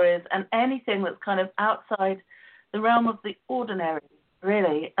supernatural stories and anything that's kind of outside the realm of the ordinary,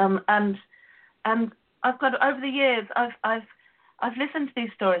 really. And I've got, over the years, I've listened to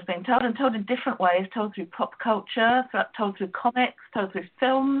these stories being told, and told in different ways, told through pop culture, told through comics, told through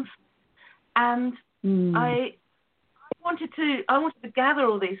films, and I wanted to gather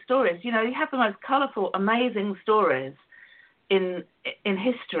all these stories. You have the most colourful, amazing stories in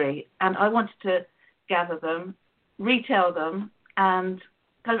history, and I wanted to gather them, retell them, and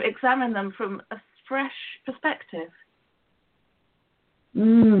kind of examine them from a fresh perspective.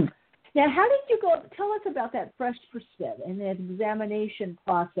 Now, how did you go? Tell us about that fresh perspective and the examination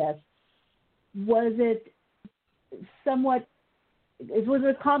process. Was it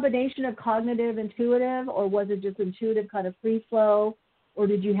a combination of cognitive, intuitive, or was it just intuitive kind of free flow? Or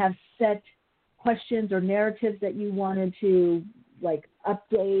did you have set questions or narratives that you wanted to like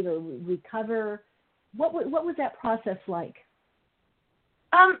update or recover? What was that process like?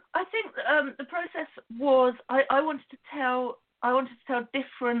 I think the process was I wanted to tell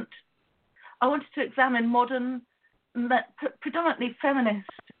different. I wanted to examine modern, predominantly feminist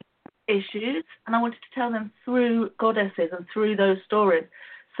issues, and I wanted to tell them through goddesses and through those stories.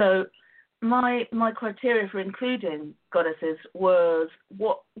 So my criteria for including goddesses was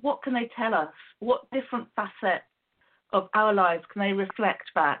what can they tell us? What different facets of our lives can they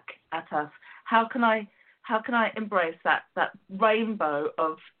reflect back at us? How can I embrace that rainbow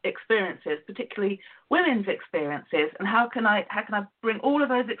of experiences, particularly women's experiences, and how can I bring all of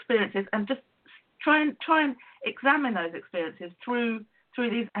those experiences and just try and examine those experiences through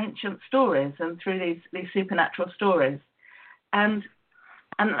these ancient stories and through these supernatural stories, and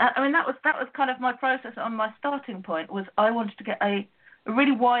I mean that was kind of my process. On my starting point was I wanted to get a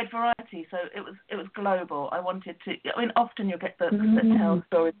really wide variety, so it was global. I wanted to. I mean, often you'll get books that tell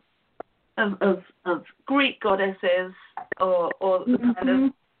stories of Greek goddesses or the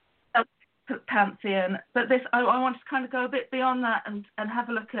kind of pantheon, but this I wanted to kind of go a bit beyond that and have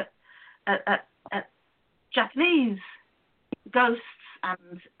a look at Japanese ghosts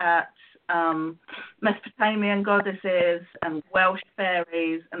and at Mesopotamian goddesses and Welsh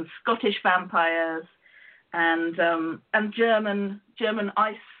fairies and Scottish vampires and German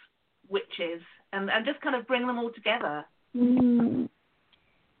ice witches and just kind of bring them all together. And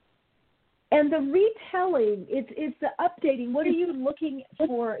the retelling, it's the updating. What are you looking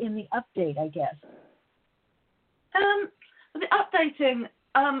for in the update, I guess? The updating,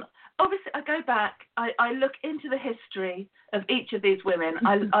 obviously I go back. I look into the history of each of these women.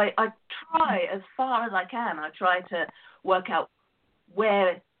 I try as far as I can. I try to work out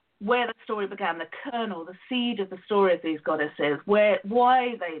where the story began, the kernel, the seed of the story of these goddesses,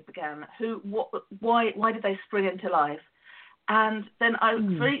 why they began, why did they spring into life, and then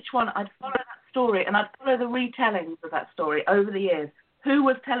for each one I'd follow that story and I'd follow the retellings of that story over the years. Who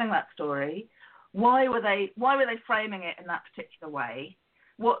was telling that story? Why were they framing it in that particular way?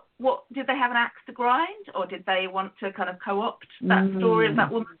 What did they have an axe to grind, or did they want to kind of co-opt that story of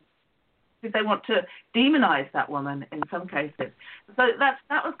that woman? Did they want to demonize that woman in some cases? So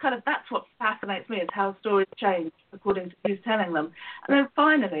that's what fascinates me, is how stories change according to who's telling them. And then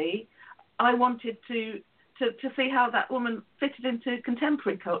finally, I wanted to see how that woman fitted into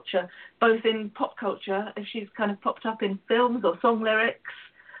contemporary culture, both in pop culture, if she's kind of popped up in films or song lyrics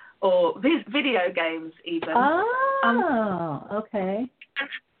or video games even. Oh, okay.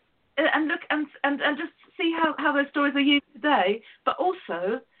 And look and just see how those stories are used today, but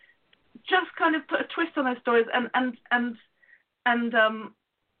also just kind of put a twist on those stories and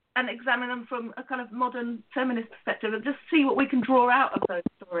examine them from a kind of modern feminist perspective, and just see what we can draw out of those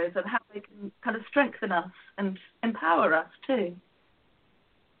stories and how they can kind of strengthen us and empower us too.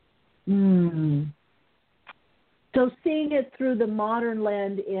 So seeing it through the modern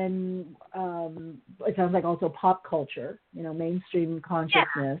lens in, it sounds like also pop culture, mainstream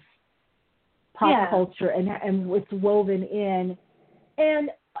consciousness, pop culture, and it's woven in.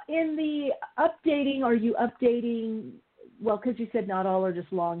 And in the updating, are you updating, well, because you said not all are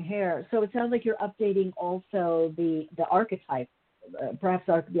just long hair, so it sounds like you're updating also the archetype, perhaps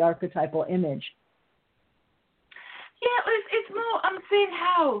the archetypal image. Yeah, it's more, I'm seeing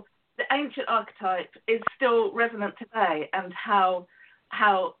how the ancient archetype is still resonant today, and how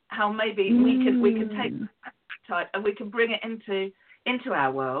maybe we can take the archetype and we can bring it into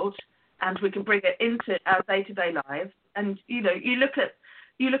our world, and we can bring it into our day-to-day lives. And you look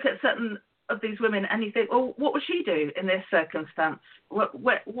at certain of these women and you think, well, what would she do in this circumstance?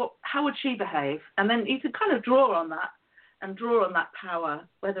 How would she behave? And then you can kind of draw on that and draw on that power,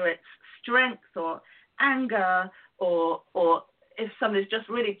 whether it's strength or anger or if somebody's just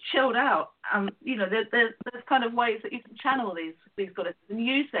really chilled out. There's kind of ways that you can channel these goddesses and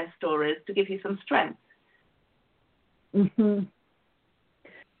use their stories to give you some strength. Mm-hmm.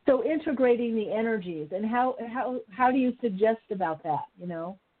 So integrating the energies, and how do you suggest about that?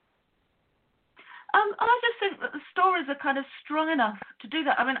 I just think that the stories are kind of strong enough to do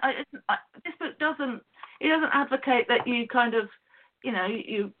that. I mean, this book doesn't advocate that you kind of,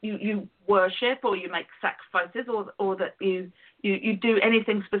 you worship or you make sacrifices or that you do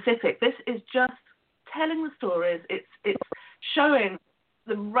anything specific. This is just telling the stories. It's showing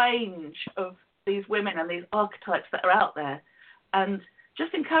the range of these women and these archetypes that are out there, and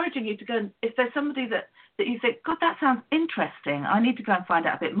just encouraging you to go, and if there's somebody that you think, God, that sounds interesting, I need to go and find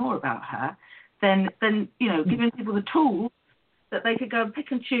out a bit more about her, then giving people the tools that they could go and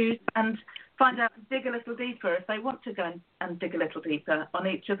pick and choose and find out and dig a little deeper if they want to go and dig a little deeper on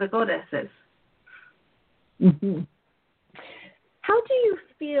each of the goddesses. Mm-hmm. How do you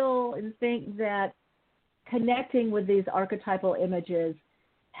feel and think that connecting with these archetypal images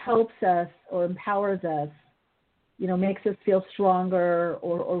helps us or empowers us, makes us feel stronger,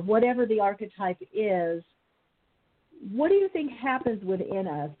 or whatever the archetype is? What do you think happens within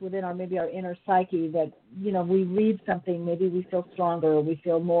us, within our inner psyche, that, we read something, maybe we feel stronger, or we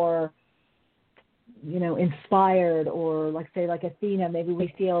feel more, inspired, or like Athena, maybe we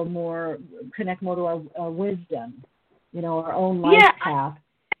feel more, connect more to our wisdom, our own life path.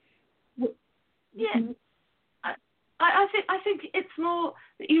 I think it's more,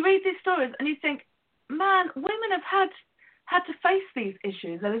 you read these stories and you think, man, women have had to face these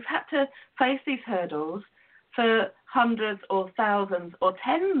issues, and they've had to face these hurdles for hundreds or thousands or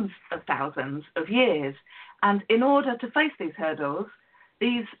tens of thousands of years. And in order to face these hurdles,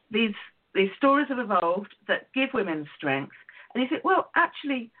 these stories have evolved that give women strength. And you think, well,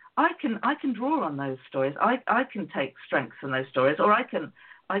 actually, I can draw on those stories. I can take strength from those stories, or I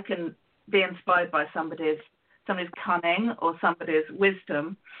can be inspired by somebody's cunning or somebody's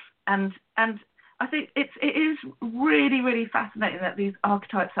wisdom, and I think it is really, really fascinating that these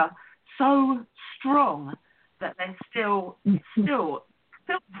archetypes are so strong that they're still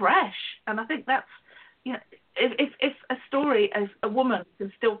fresh. And I think that's, if a story as a woman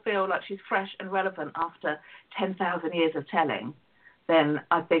can still feel like she's fresh and relevant after 10,000 years of telling, then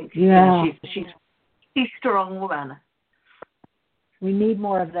I think she's a strong woman. We need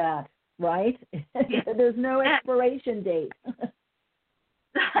more of that, right? Yeah. There's no expiration date.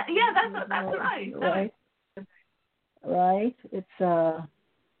 Yeah, that's right. Right. It's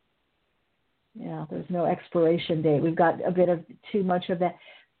Yeah, there's no expiration date. We've got a bit of too much of that.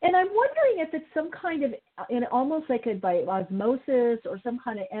 And I'm wondering if it's some kind of, almost like by osmosis or some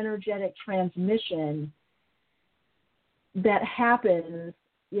kind of energetic transmission that happens.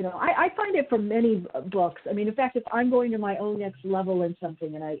 I find it from many books. I mean, in fact, if I'm going to my own next level in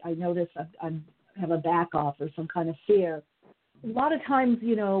something and I notice I have a back off or some kind of fear, a lot of times,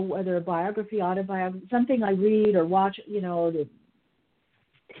 whether a biography, autobiography, something I read or watch, the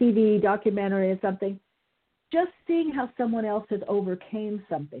TV documentary or something, just seeing how someone else has overcame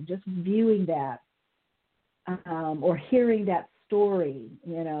something, just viewing that or hearing that story,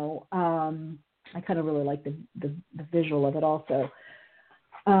 I kind of really like the visual of it also.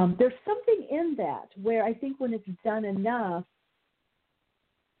 There's something in that where I think when it's done enough,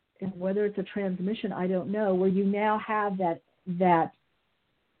 and whether it's a transmission, I don't know, where you now have that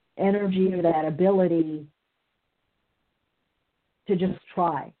energy or that ability to just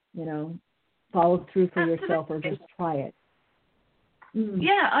try, follow through for yourself or just try it.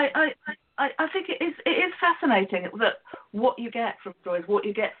 Yeah, I think it is fascinating that what you get from stories, what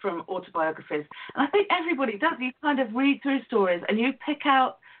you get from autobiographies. And I think everybody does. You kind of read through stories and you pick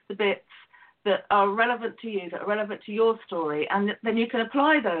out the bits that are relevant to you, that are relevant to your story, and then you can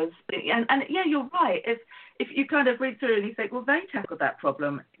apply those. And yeah, you're right. If you kind of read through and you think, well, they tackled that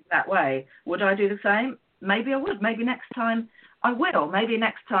problem that way, would I do the same? Maybe I would. Maybe next time I will. Maybe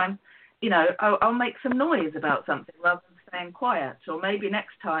next time, I'll make some noise about something rather than staying quiet. Or maybe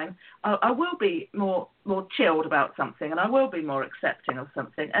next time I will be more chilled about something, and I will be more accepting of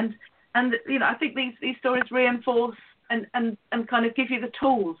something. And I think these stories reinforce and kind of give you the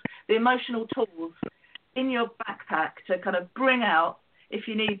tools, the emotional tools in your backpack to kind of bring out if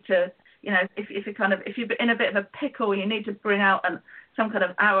you need to, if you're in a bit of a pickle, you need to bring out some kind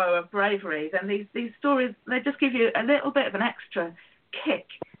of arrow of bravery. Then these stories, they just give you a little bit of an extra kick,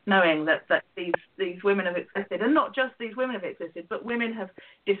 knowing that these women have existed, and not just these women have existed, but women have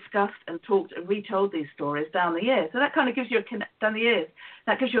discussed and talked and retold these stories down the years. So that kind of gives you down the years,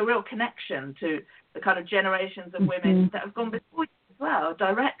 that gives you a real connection to the kind of generations of women that have gone before you as well, a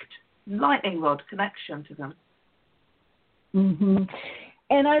direct lightning rod connection to them. Mm-hmm.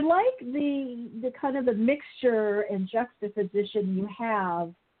 And I like the kind of the mixture and juxtaposition you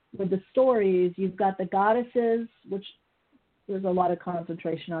have with the stories. You've got the goddesses, which there's a lot of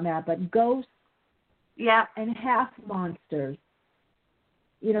concentration on that, but ghosts, and half monsters,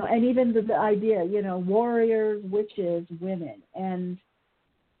 and even the idea, warriors, witches, women, and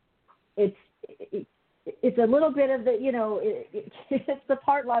it's a little bit of the, it's the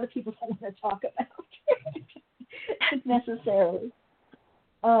part a lot of people don't want to talk about necessarily.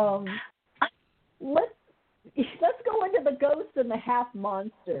 Let's go into the ghosts and the half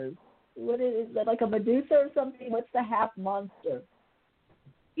monsters. What is that, like a Medusa or something? What's the half monster?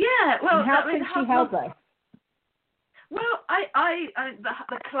 Yeah, well, and how can she help us? Well,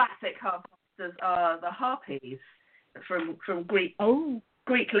 the classic half monsters are the harpies from Greek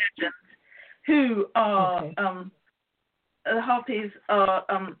legends, who are the harpies are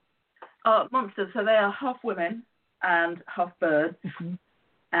monsters. So they are half women and half birds,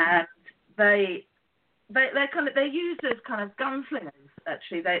 and they're used as kind of gunslingers.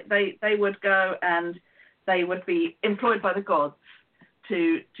 Actually, they would go and they would be employed by the gods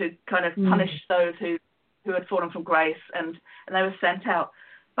to kind of punish those who had fallen from grace, and they were sent out.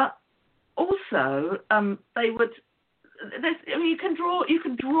 But also, they would. You can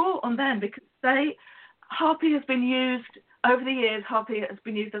draw on them because harpy has been used over the years. Harpy has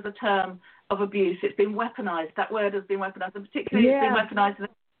been used as a term of abuse. It's been weaponized. That word has been weaponized, and particularly it's been weaponized in a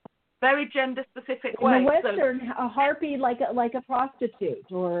very gender-specific way. In the Western, a harpy like a prostitute,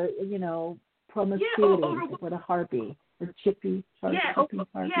 or promiscuity, or a harpy, or chippy. Harpy.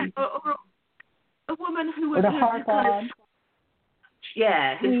 Or a woman who would harp on.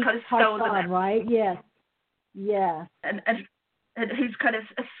 Who's kind of scolded on, right? Yes. Yeah. And who's kind of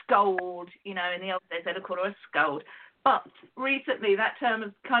a scold, in the old days they'd have called her a scold. But recently that term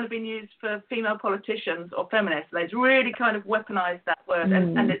has kind of been used for female politicians or feminists. They've really kind of weaponized that word,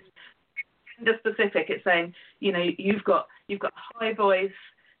 and it's gender specific. It's saying, you've got a high voice,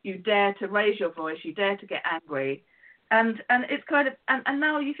 you dare to raise your voice, you dare to get angry. And it's kind of, and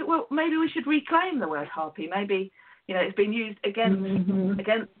now you think, well, maybe we should reclaim the word harpy. Maybe, it's been used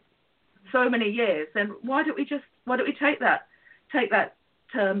against so many years. Then why don't we take that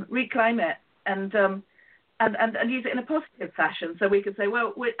term, reclaim it, and use it in a positive fashion, so we can say,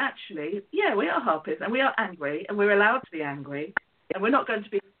 well, we are harpies, and we are angry, and we're allowed to be angry, and we're not going to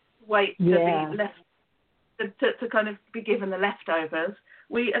be to be left to kind of be given the leftovers.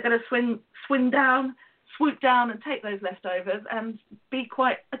 We are going to swing down swoop down and take those leftovers and be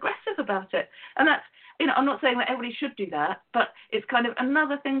quite aggressive about it. And that's, I'm not saying that everybody should do that, but it's kind of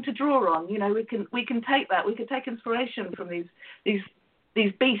another thing to draw on. We can take that. We could take inspiration from these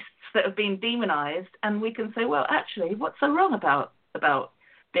beasts that have been demonized, and we can say, well, actually, what's so wrong about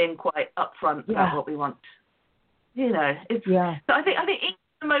being quite upfront about what we want? It's. Yeah. So I think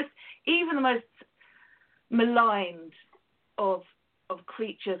even the most maligned of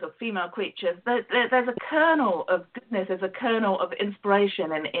creatures, of female creatures, there's a kernel of goodness, there's a kernel of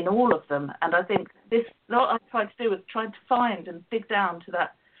inspiration in all of them. And I think what I tried to do was try to find and dig down to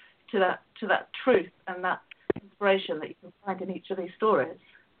that truth and that inspiration that you can find in each of these stories.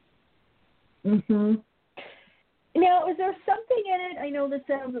 Mhm. Now, is there something in it? I know this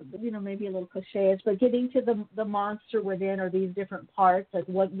sounds, maybe a little cliche, but getting to the monster within, or these different parts, like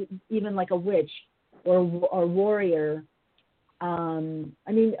what, even like a witch or warrior.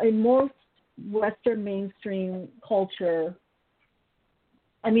 In most Western mainstream culture,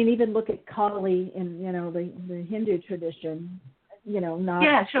 even look at Kali in, the Hindu tradition,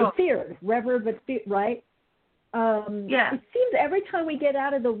 not feared, revered, but right? It seems every time we get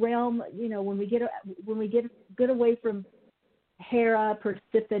out of the realm, when we get away from Hera,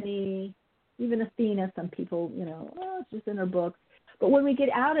 Persephone, even Athena, some people, it's just in her books. But when we get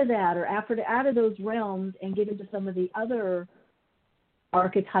out of that, or out of those realms and get into some of the other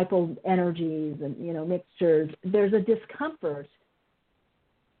archetypal energies and, mixtures, there's a discomfort.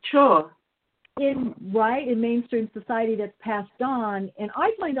 Sure. In mainstream society that's passed on. And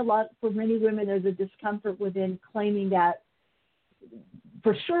I find a lot, for many women, there's a discomfort within claiming that,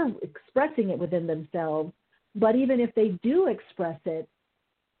 for sure, expressing it within themselves. But even if they do express it,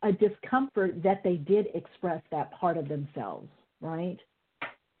 a discomfort that they did express that part of themselves, right?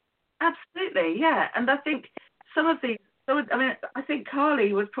 Absolutely, yeah. And I think some of these, I think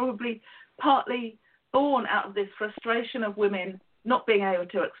Kali was probably partly born out of this frustration of women not being able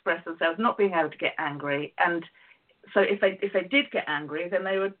to express themselves, not being able to get angry. And so if they did get angry, then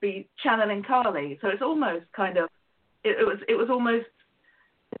they would be channeling Kali. So it's almost kind of, it was almost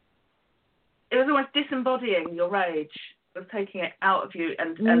disembodying your rage, was taking it out of you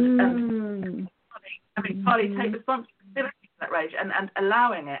and having Kali take responsibility for that rage and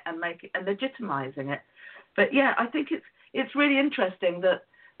allowing it and make it and legitimizing it. But yeah, I think it's really interesting that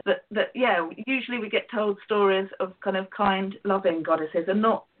usually we get told stories of kind of kind, loving goddesses, and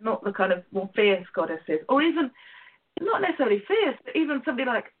not the kind of more fierce goddesses, or even not necessarily fierce, but even somebody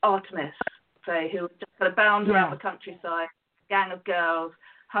like Artemis, say, who was just kind of bound around the countryside, a gang of girls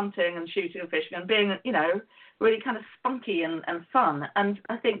hunting and shooting and fishing and being, really kind of spunky and fun. And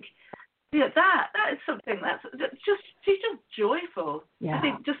I think that is something that's just, she's just joyful. Yeah. I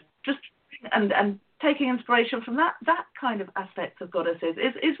think just and taking inspiration from that kind of aspect of goddesses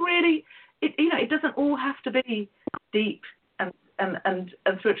is really, it doesn't all have to be deep and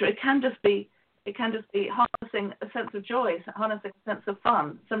spiritual. It can just be harnessing a sense of joy, harnessing a sense of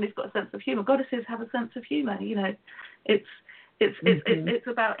fun. Somebody's got a sense of humor. Goddesses have a sense of humor. It's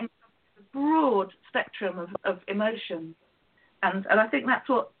about a broad spectrum of emotion, and I think that's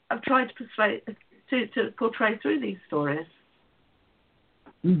what I've tried to portray through these stories.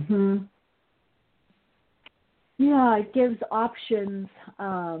 Mhm. Yeah, it gives options,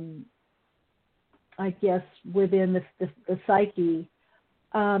 I guess, within the psyche.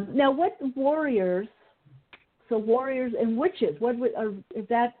 Now, what warriors? So warriors and witches. Is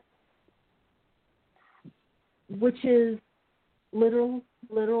that witches? Literal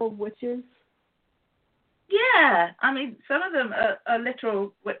witches? Yeah, some of them are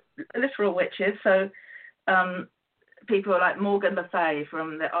literal witches. So people like Morgan Le Fay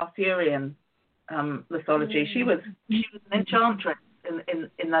from the Arthurian mythology. She was an enchantress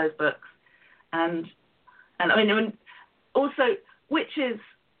in those books, and also witches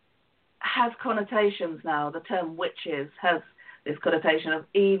has connotations now. The term witches has this connotation of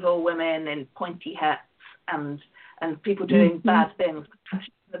evil women in pointy hats and people doing bad things. In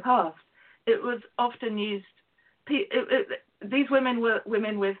the past, it was often used. These women were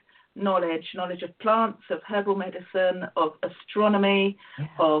women with knowledge of plants, of herbal medicine, of astronomy,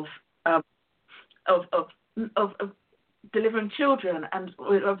 of delivering children, and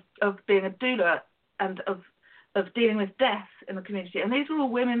of being a doula, and of dealing with death in the community. And these were all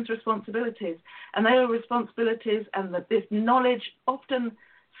women's responsibilities, and they were responsibilities, and this knowledge often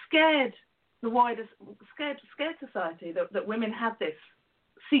scared the wider scared society that women had this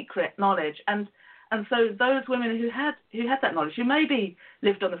secret knowledge, and so those women who had that knowledge, who maybe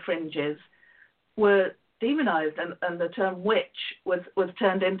lived on the fringes, were demonized, and the term witch was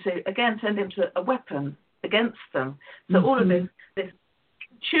turned into a weapon against them. So all of this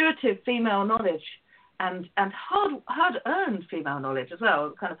intuitive female knowledge and hard-earned female knowledge as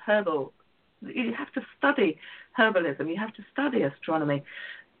well, kind of herbal. You have to study herbalism. You have to study astronomy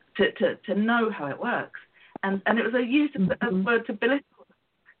to know how it works. And it was a use of the word to belittle.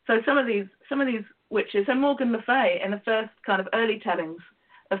 So some of these witches, so Morgan Le Fay, in the first kind of early tellings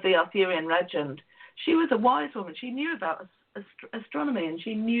of the Arthurian legend, she was a wise woman. She knew about astronomy, and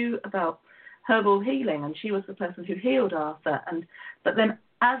she knew about herbal healing, and she was the person who healed Arthur. But then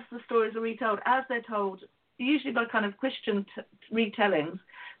as the stories are retold, as they're told, usually by kind of Christian retellings,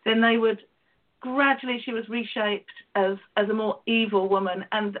 then they would gradually, she was reshaped as a more evil woman,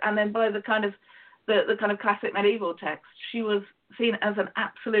 and then by the kind of classic medieval text, she was seen as an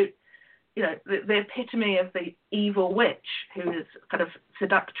absolute, the epitome of the evil witch, who is kind of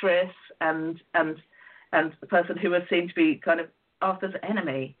seductress and the person who was seen to be kind of Arthur's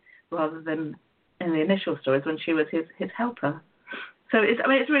enemy, rather than in the initial stories when she was his helper. So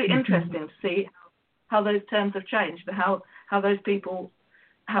it's really interesting to see how those terms have changed, and how those people,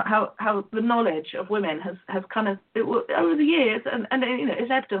 how the knowledge of women has kind of over the years, and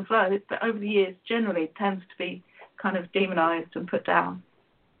it's ebbed and flowed, but over the years generally tends to be kind of demonized and put down.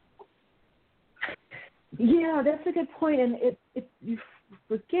 Yeah, that's a good point, and you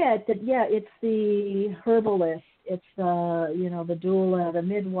forget that. Yeah, it's the herbalist, it's the doula, the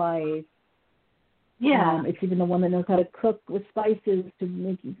midwife. Yeah, it's even the one that knows how to cook with spices to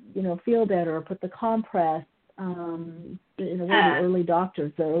make you feel better, or put the compress. The early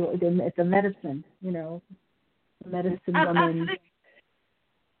doctors, it's a medicine, the medicine woman. Absolutely.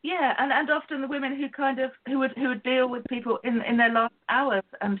 Yeah, and often the women who would deal with people in their last hours,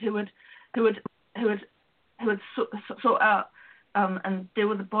 and who would sort out and deal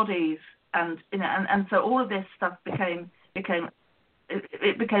with the bodies, and so all of this stuff became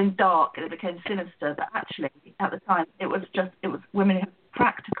dark, and it became sinister. But actually, at the time, it was women who had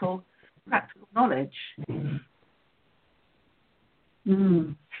practical knowledge.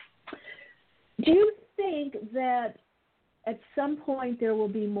 Mm. Do you think that at some point there will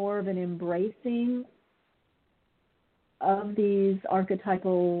be more of an embracing of these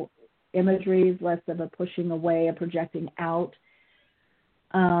archetypal imageries, less of a pushing away, a projecting out?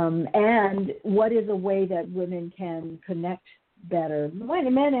 And what is a way that women can connect better,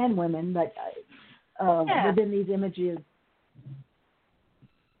 men and women, but within these images,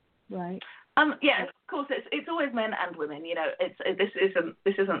 right? Yeah, of course, it's always men and women. This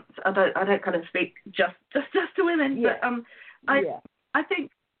isn't. I don't kind of speak just to women, yeah. but I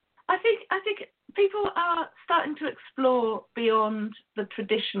think people are starting to explore beyond the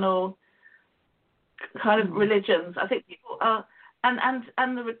traditional kind of religions. I think people are, and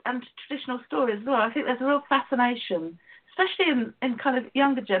traditional stories as well. I think there's a real fascination, especially in kind of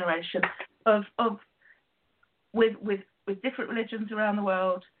younger generation, of with different religions around the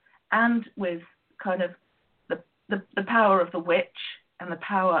world, and with kind of the power of the witch, and the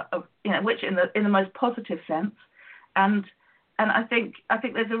power of witch in the most positive sense, and I think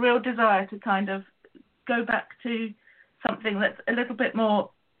there's a real desire to kind of go back to something that's a little bit more.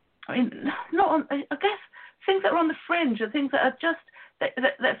 I mean, not on, I guess things that are on the fringe, or things that are just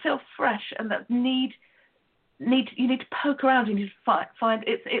that feel fresh, and that you need to poke around, and you need to find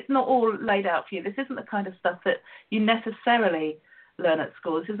it's not all laid out for you. This isn't the kind of stuff that you necessarily learn at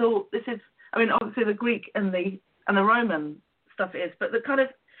school. This is I mean, obviously the Greek and the Roman stuff is, but the kind of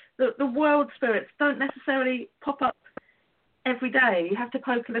the world spirits don't necessarily pop up every day. You have to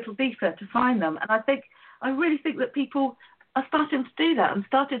poke a little deeper to find them, and I really think that people are starting to do that, and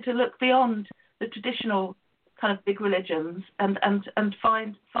started to look beyond the traditional kind of big religions, and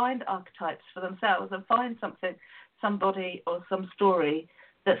find archetypes for themselves, and find somebody or some story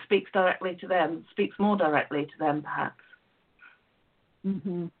that speaks directly to them, speaks more directly to them, perhaps.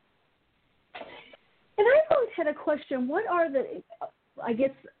 Mm-hmm. And I always had a question. What are I guess,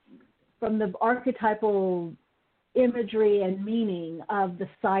 from the archetypal imagery and meaning of the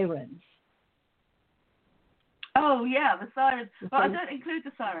sirens? Oh, yeah, the sirens. Well, I don't include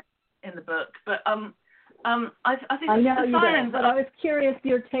the sirens in the book, but I think I know the you sirens. Don't, but I was curious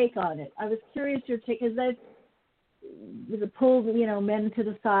your take on it. Because that pulls men to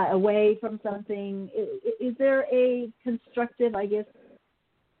the side, away from something. Is there a constructive, I guess,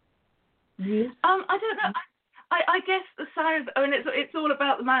 use? I don't know. I guess the sirens. I mean, it's all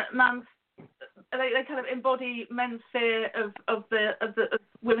about the man's. They kind of embody men's fear of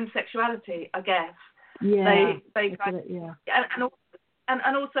women's sexuality, I guess. Yeah. They kind of, yeah.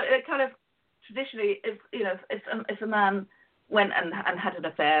 And also it kind of traditionally, if a man went and had an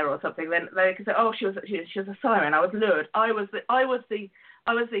affair or something, then they could say, oh, she was a siren. I was lured. I was the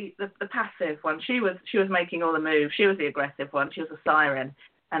passive one. She was making all the moves. She was the aggressive one. She was a siren.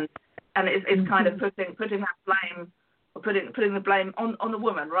 And and it's kind of putting that blame, or putting the blame on the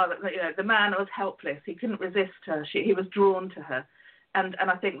woman rather than, the man was helpless. He couldn't resist her. He was drawn to her, and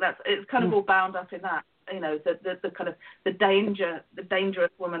I think it's kind of all bound up in that, the kind of the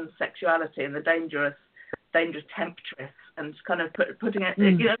dangerous woman's sexuality and the dangerous temptress, and kind of putting it,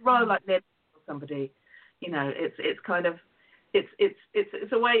 rather like somebody, it's kind of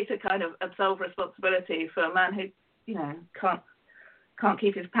it's a way to kind of absolve responsibility for a man who can't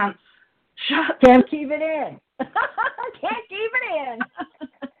keep his pants shut. Can't keep it in. Can't keep it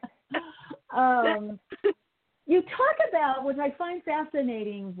in. You talk about, which I find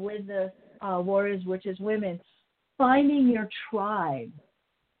fascinating with the Warriors, Witches, Women, finding your tribe.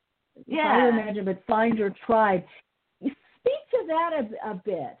 Yeah. I imagine, but find your tribe. Speak to that a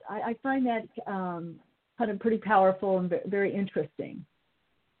bit. I find that kind of pretty powerful and very interesting.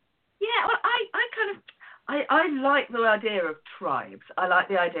 Yeah, well, I like the idea of tribes. I like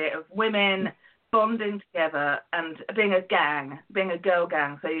the idea of women bonding together and being a gang, being a girl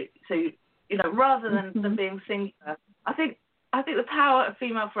gang. So rather than being singular, I think the power of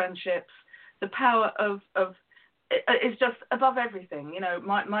female friendships, the power of is just above everything.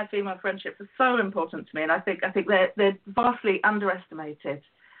 My female friendships are so important to me, and I think they're vastly underestimated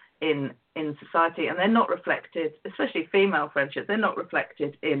in society, and they're not reflected, especially female friendships. They're not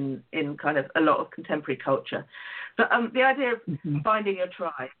reflected in kind of a lot of contemporary culture. But the idea of finding your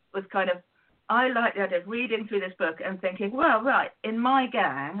tribe was kind of, I like the idea of reading through this book and thinking, well, right, in my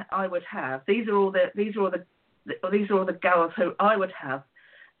gang, I would have these are all the girls who I would have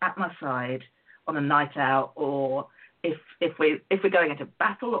at my side on a night out, or if we're going into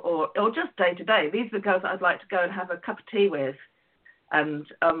battle, or just day to day. These are the girls that I'd like to go and have a cup of tea with, and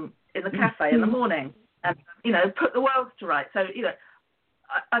in the cafe in the morning, and put the world to rights. So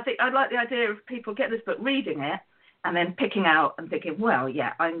I think I'd like the idea of people get this book, reading it, and then picking out and thinking, well,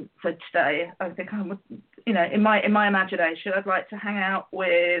 yeah, so today I think I'm, in my imagination, I'd like to hang out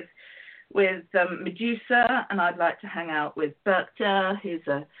with Medusa, and I'd like to hang out with Berkta, who's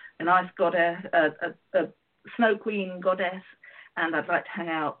an ice goddess, a snow queen goddess, and I'd like to hang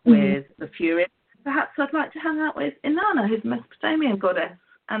out with the Furies. Perhaps I'd like to hang out with Inanna, who's a Mesopotamian goddess,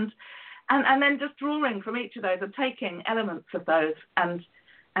 and then just drawing from each of those and taking elements of those and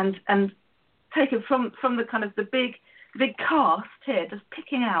taking from the kind of the big cast here, just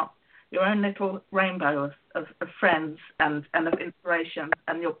picking out your own little rainbow of friends and of inspiration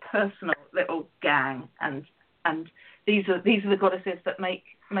and your personal little gang, and these are the goddesses that make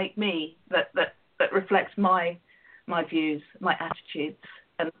me, that reflect my views, my attitudes,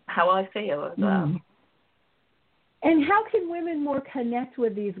 and how I feel as well. And how can women more connect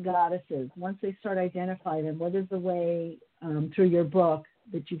with these goddesses once they start identifying them? What is the way through your book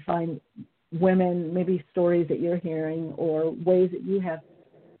that you find women, maybe stories that you're hearing or ways that you have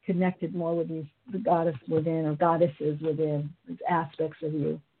connected more with the goddess within, or goddesses within, these aspects of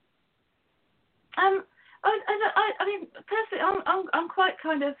you? I mean, personally, I'm quite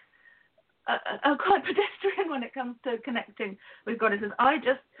kind of I'm quite pedestrian when it comes to connecting with goddesses. I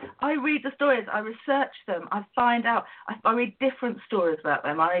read the stories, I research them, I find out, I read different stories about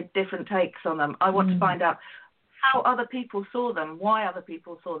them, I read different takes on them. I want to find out how other people saw them, why other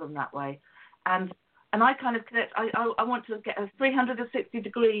people saw them that way, and I kind of connect. I want to get a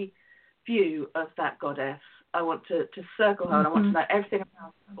 360-degree view of that goddess. I want to circle her, and I want to know everything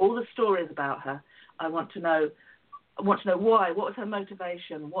about her, all the stories about her. I want to know why. What was her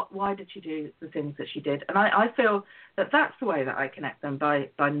motivation? Why did she do the things that she did? And I feel that that's the way that I connect them, by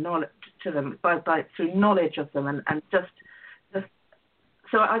knowledge to them, by through knowledge of them, and just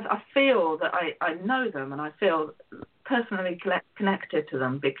so I feel that I know them, and I feel personally connected to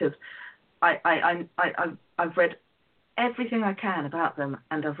them, because I've read everything I can about them,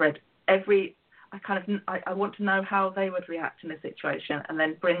 and I've read I want to know how they would react in a situation, and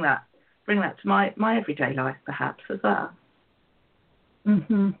then bring that to my everyday life, perhaps, as well.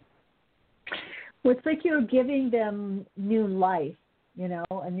 Well, it's like you're giving them new life,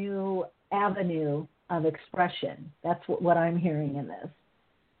 a new avenue of expression. That's what I'm hearing in this.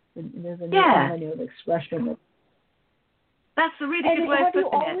 There's a new avenue of expression. That's a really good way of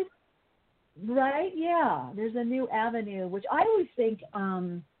putting it. Right? Yeah. There's a new avenue, which I always think,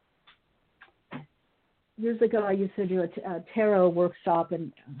 years ago I used to do a tarot workshop,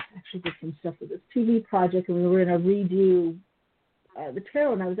 and actually did some stuff with this TV project, and we were going to redo the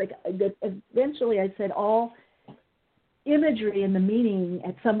tarot, and I was like, eventually I said all imagery and the meaning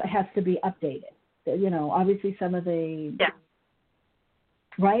has to be updated. Obviously some of the... Yeah.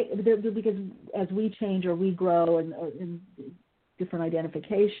 Right? Because as we change or we grow and different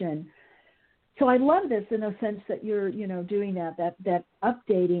identification, So I love this in a sense that you're, doing that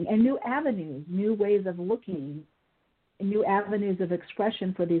updating and new avenues, new ways of looking, new avenues of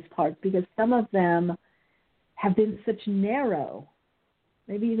expression for these parts, because some of them have been such narrow,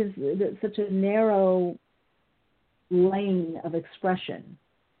 maybe even such a narrow lane of expression.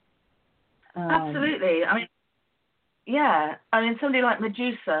 Absolutely. Somebody like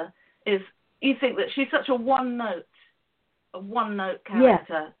Medusa you think that she's such a one-note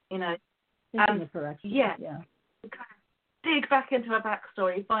character, And dig back into her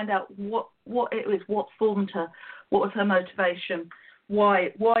backstory, find out what it was, what formed her, what was her motivation,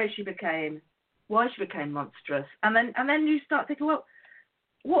 why she became monstrous, and then you start thinking, well,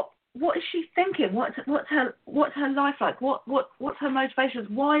 what is she thinking? What's her life like? What's her motivations?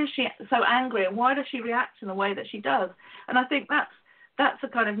 Why is she so angry, and why does she react in the way that she does? And I think that's the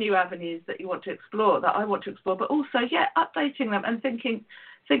kind of new avenues that you want to explore, that I want to explore, but also updating them and think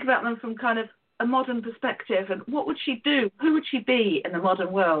about them from kind of a modern perspective. And what would she do? Who would she be in the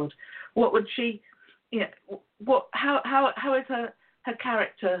modern world? What would she, how is her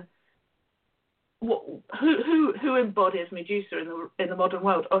character? Who embodies Medusa in the modern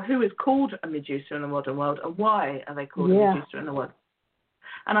world, or who is called a Medusa in the modern world, and why are they called a Medusa in the world?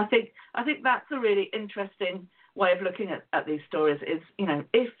 And I think that's a really interesting way of looking at these stories. Is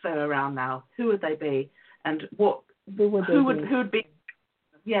if they're around now, who would they be, and who would be?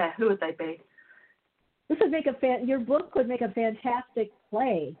 Yeah, who would they be? This would make your book would make a fantastic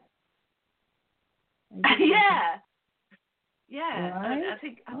play. Yeah. Right? I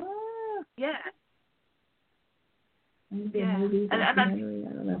think. Yeah. Maybe a movie documentary. I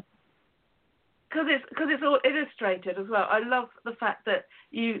don't know. Because it's all illustrated as well. I love the fact that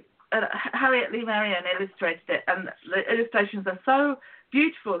Harriet Lee Marion illustrated it, and the illustrations are so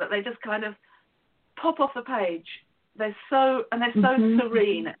beautiful that they just kind of pop off the page. They're so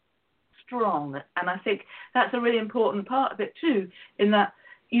serene, strong, and I think that's a really important part of it too. In that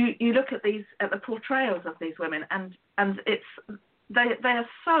you look at the portrayals of these women, and it's they are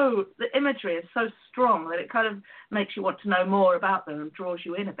so, the imagery is so strong that it kind of makes you want to know more about them and draws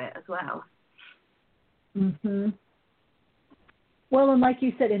you in a bit as well. Mhm. Well, and like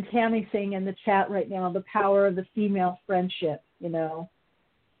you said, and Tammy's saying in the chat right now, the power of the female friendship,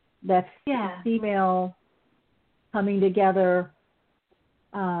 that's female coming together.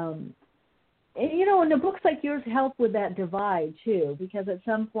 And the books like yours help with that divide too, because at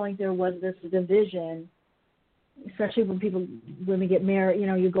some point there was this division, especially when we get married,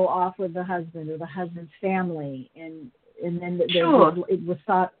 you go off with the husband or the husband's family, and then it was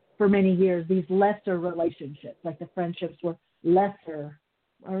thought for many years these lesser relationships, like the friendships were lesser.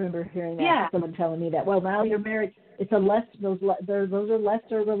 I remember hearing that, someone telling me that. Well, now you're married, it's those are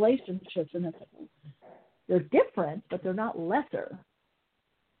lesser relationships, and they're different, but they're not lesser.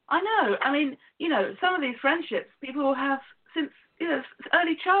 I know. I mean, some of these friendships people will have since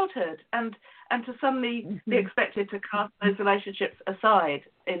early childhood, and to suddenly be expected to cast those relationships aside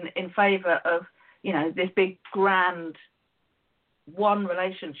in favour of this big grand one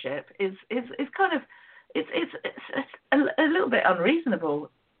relationship is kind of it's a little bit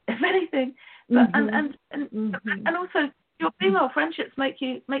unreasonable, if anything. But and also your female friendships make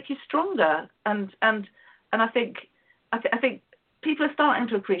you stronger, and I think people are starting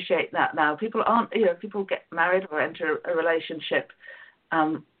to appreciate that now. People aren't, people get married or enter a relationship,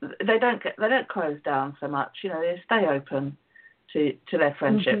 they don't close down so much. They stay open to their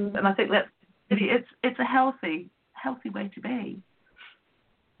friendship, and I think that it's a healthy way to be.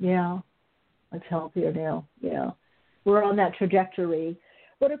 Yeah, it's healthier now. Yeah, we're on that trajectory.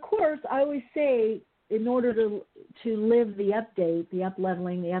 But of course, I always say, in order to live the update, the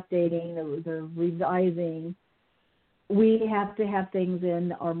up-leveling, the updating, the revising, we have to have things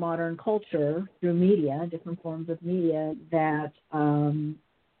in our modern culture through media, different forms of media, that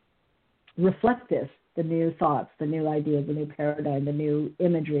reflect this, the new thoughts, the new ideas, the new paradigm, the new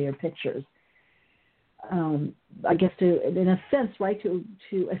imagery or pictures. I guess in a sense, right, to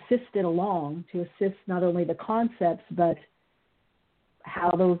assist it along, to assist not only the concepts, but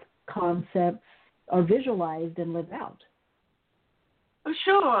how those concepts are visualized and lived out. Oh,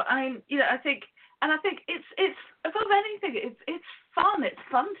 sure. I mean, I think it's above anything, it's fun. It's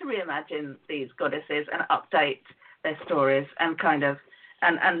fun to reimagine these goddesses and update their stories and kind of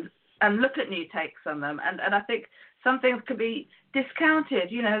and look at new takes on them. And I think some things can be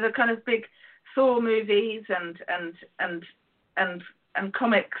discounted. The kind of big Thor movies and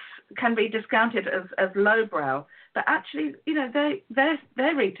comics can be discounted as lowbrow, but actually,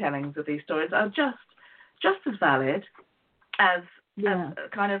 their retellings of these stories are just as valid as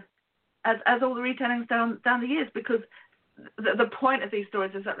all the retellings down the years, because the point of these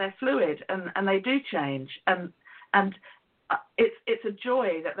stories is that they're fluid and they do change, and it's a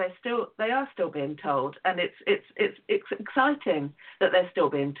joy that they are still being told, and it's exciting that they're still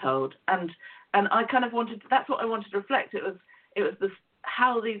being told, and I kind of that's what I wanted to reflect. It was this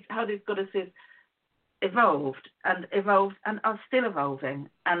how these goddesses evolved and are still evolving,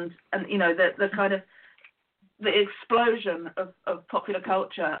 and the kind of the explosion of popular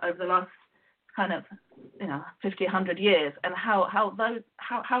culture over the last kind of 50, 100 years, and how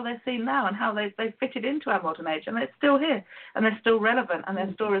they're seen now, and how they fitted into our modern age, and they're still here, and they're still relevant, and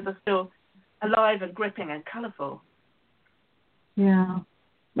their stories are still alive and gripping and colourful. Yeah,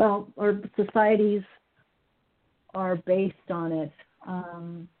 well, our societies are based on it.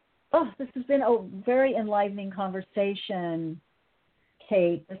 This has been a very enlivening conversation,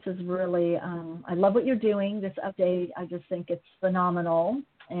 Kate. This is really, I love what you're doing, this update. I just think it's phenomenal.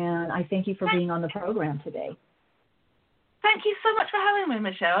 And I thank you for being on the program today. Thank you so much for having me,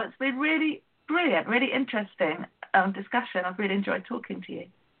 Michelle. It's been really brilliant, really interesting discussion. I've really enjoyed talking to you.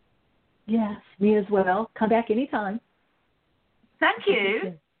 Yes, me as well. Come back anytime. Thank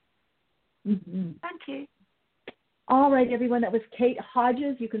you. Mm-hmm. Thank you. All right, everyone. That was Kate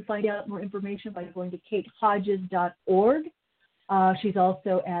Hodges. You can find out more information by going to katehodges.org. She's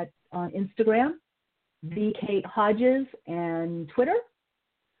also on Instagram, the Kate Hodges, and Twitter.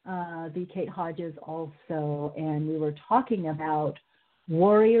 The Kate Hodges also, and we were talking about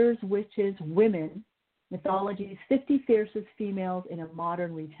warriors, witches, women, mythology's 50 fiercest females in a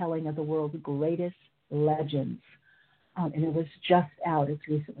modern retelling of the world's greatest legends. And it was just out. It's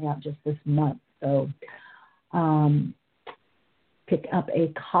recently out just this month. So pick up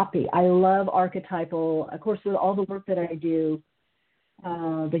a copy. I love archetypal, of course, with all the work that I do,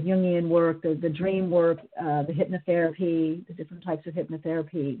 the Jungian work, the dream work, the hypnotherapy, the different types of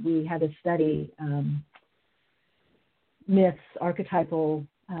hypnotherapy. We had to study myths, archetypal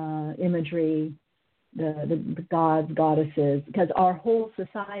imagery, the gods, goddesses, because our whole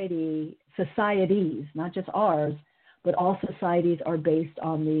societies, not just ours, but all societies are based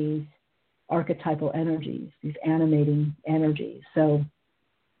on these archetypal energies, these animating energies. So,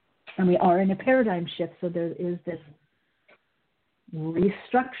 and we are in a paradigm shift, so there is this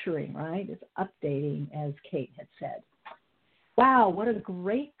restructuring, right? It's updating, as Kate had said. Wow, what a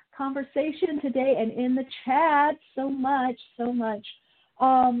great conversation today, and in the chat, so much.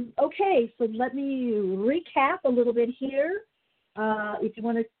 Okay, so let me recap a little bit here. If you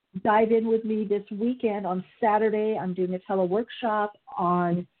want to dive in with me this weekend, on Saturday, I'm doing a teleworkshop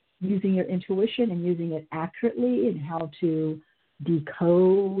on using your intuition and using it accurately and how to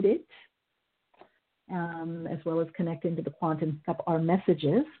decode it. As well as connecting to the quantum of our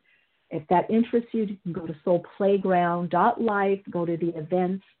messages. If that interests you, you can go to soulplayground.life, go to the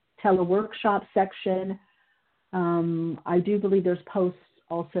events teleworkshop section. I do believe there's posts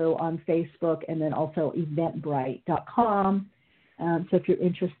also on Facebook, and then also eventbrite.com. So if you're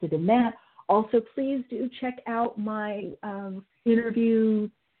interested in that. Also, please do check out my interview,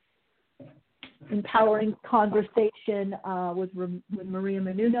 empowering conversation with Maria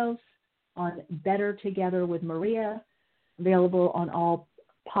Menounos on Better Together with Maria, available on all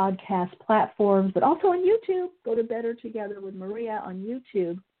podcast platforms, but also on YouTube. Go to Better Together with Maria on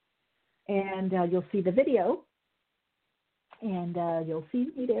YouTube, and you'll see the video, and you'll see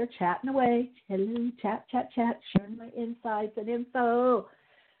me there chatting away, chat, sharing my insights and info.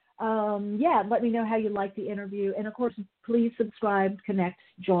 Let me know how you like the interview, and of course, please subscribe, connect,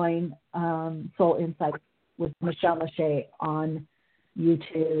 join Soul Insights with Michelle Lachey on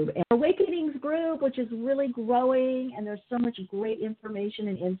YouTube, and Awakenings group, which is really growing, and there's so much great information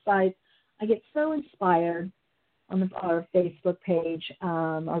and insights. I get so inspired on our Facebook page,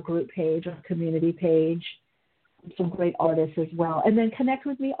 our group page, our community page, some great artists as well. And then connect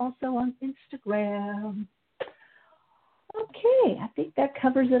with me also on Instagram. Okay, I think that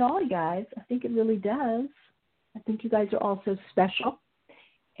covers it all, guys. I think it really does. I think you guys are all so special,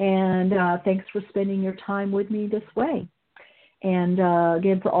 and thanks for spending your time with me this way. And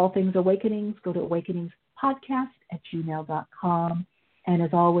again, for all things Awakenings, go to awakeningspodcast@gmail.com. And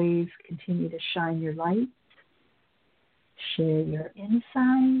as always, continue to shine your light, share your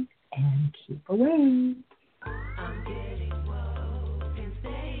insight, and keep away.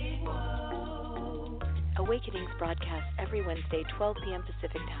 Awakenings broadcasts every Wednesday, 12 p.m.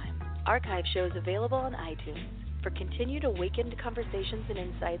 Pacific Time. Archive shows available on iTunes. For continued awakened conversations and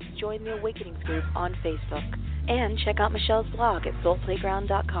insights, join the Awakenings group on Facebook. And check out Michelle's blog at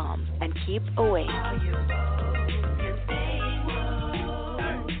soulplayground.com. And keep awake.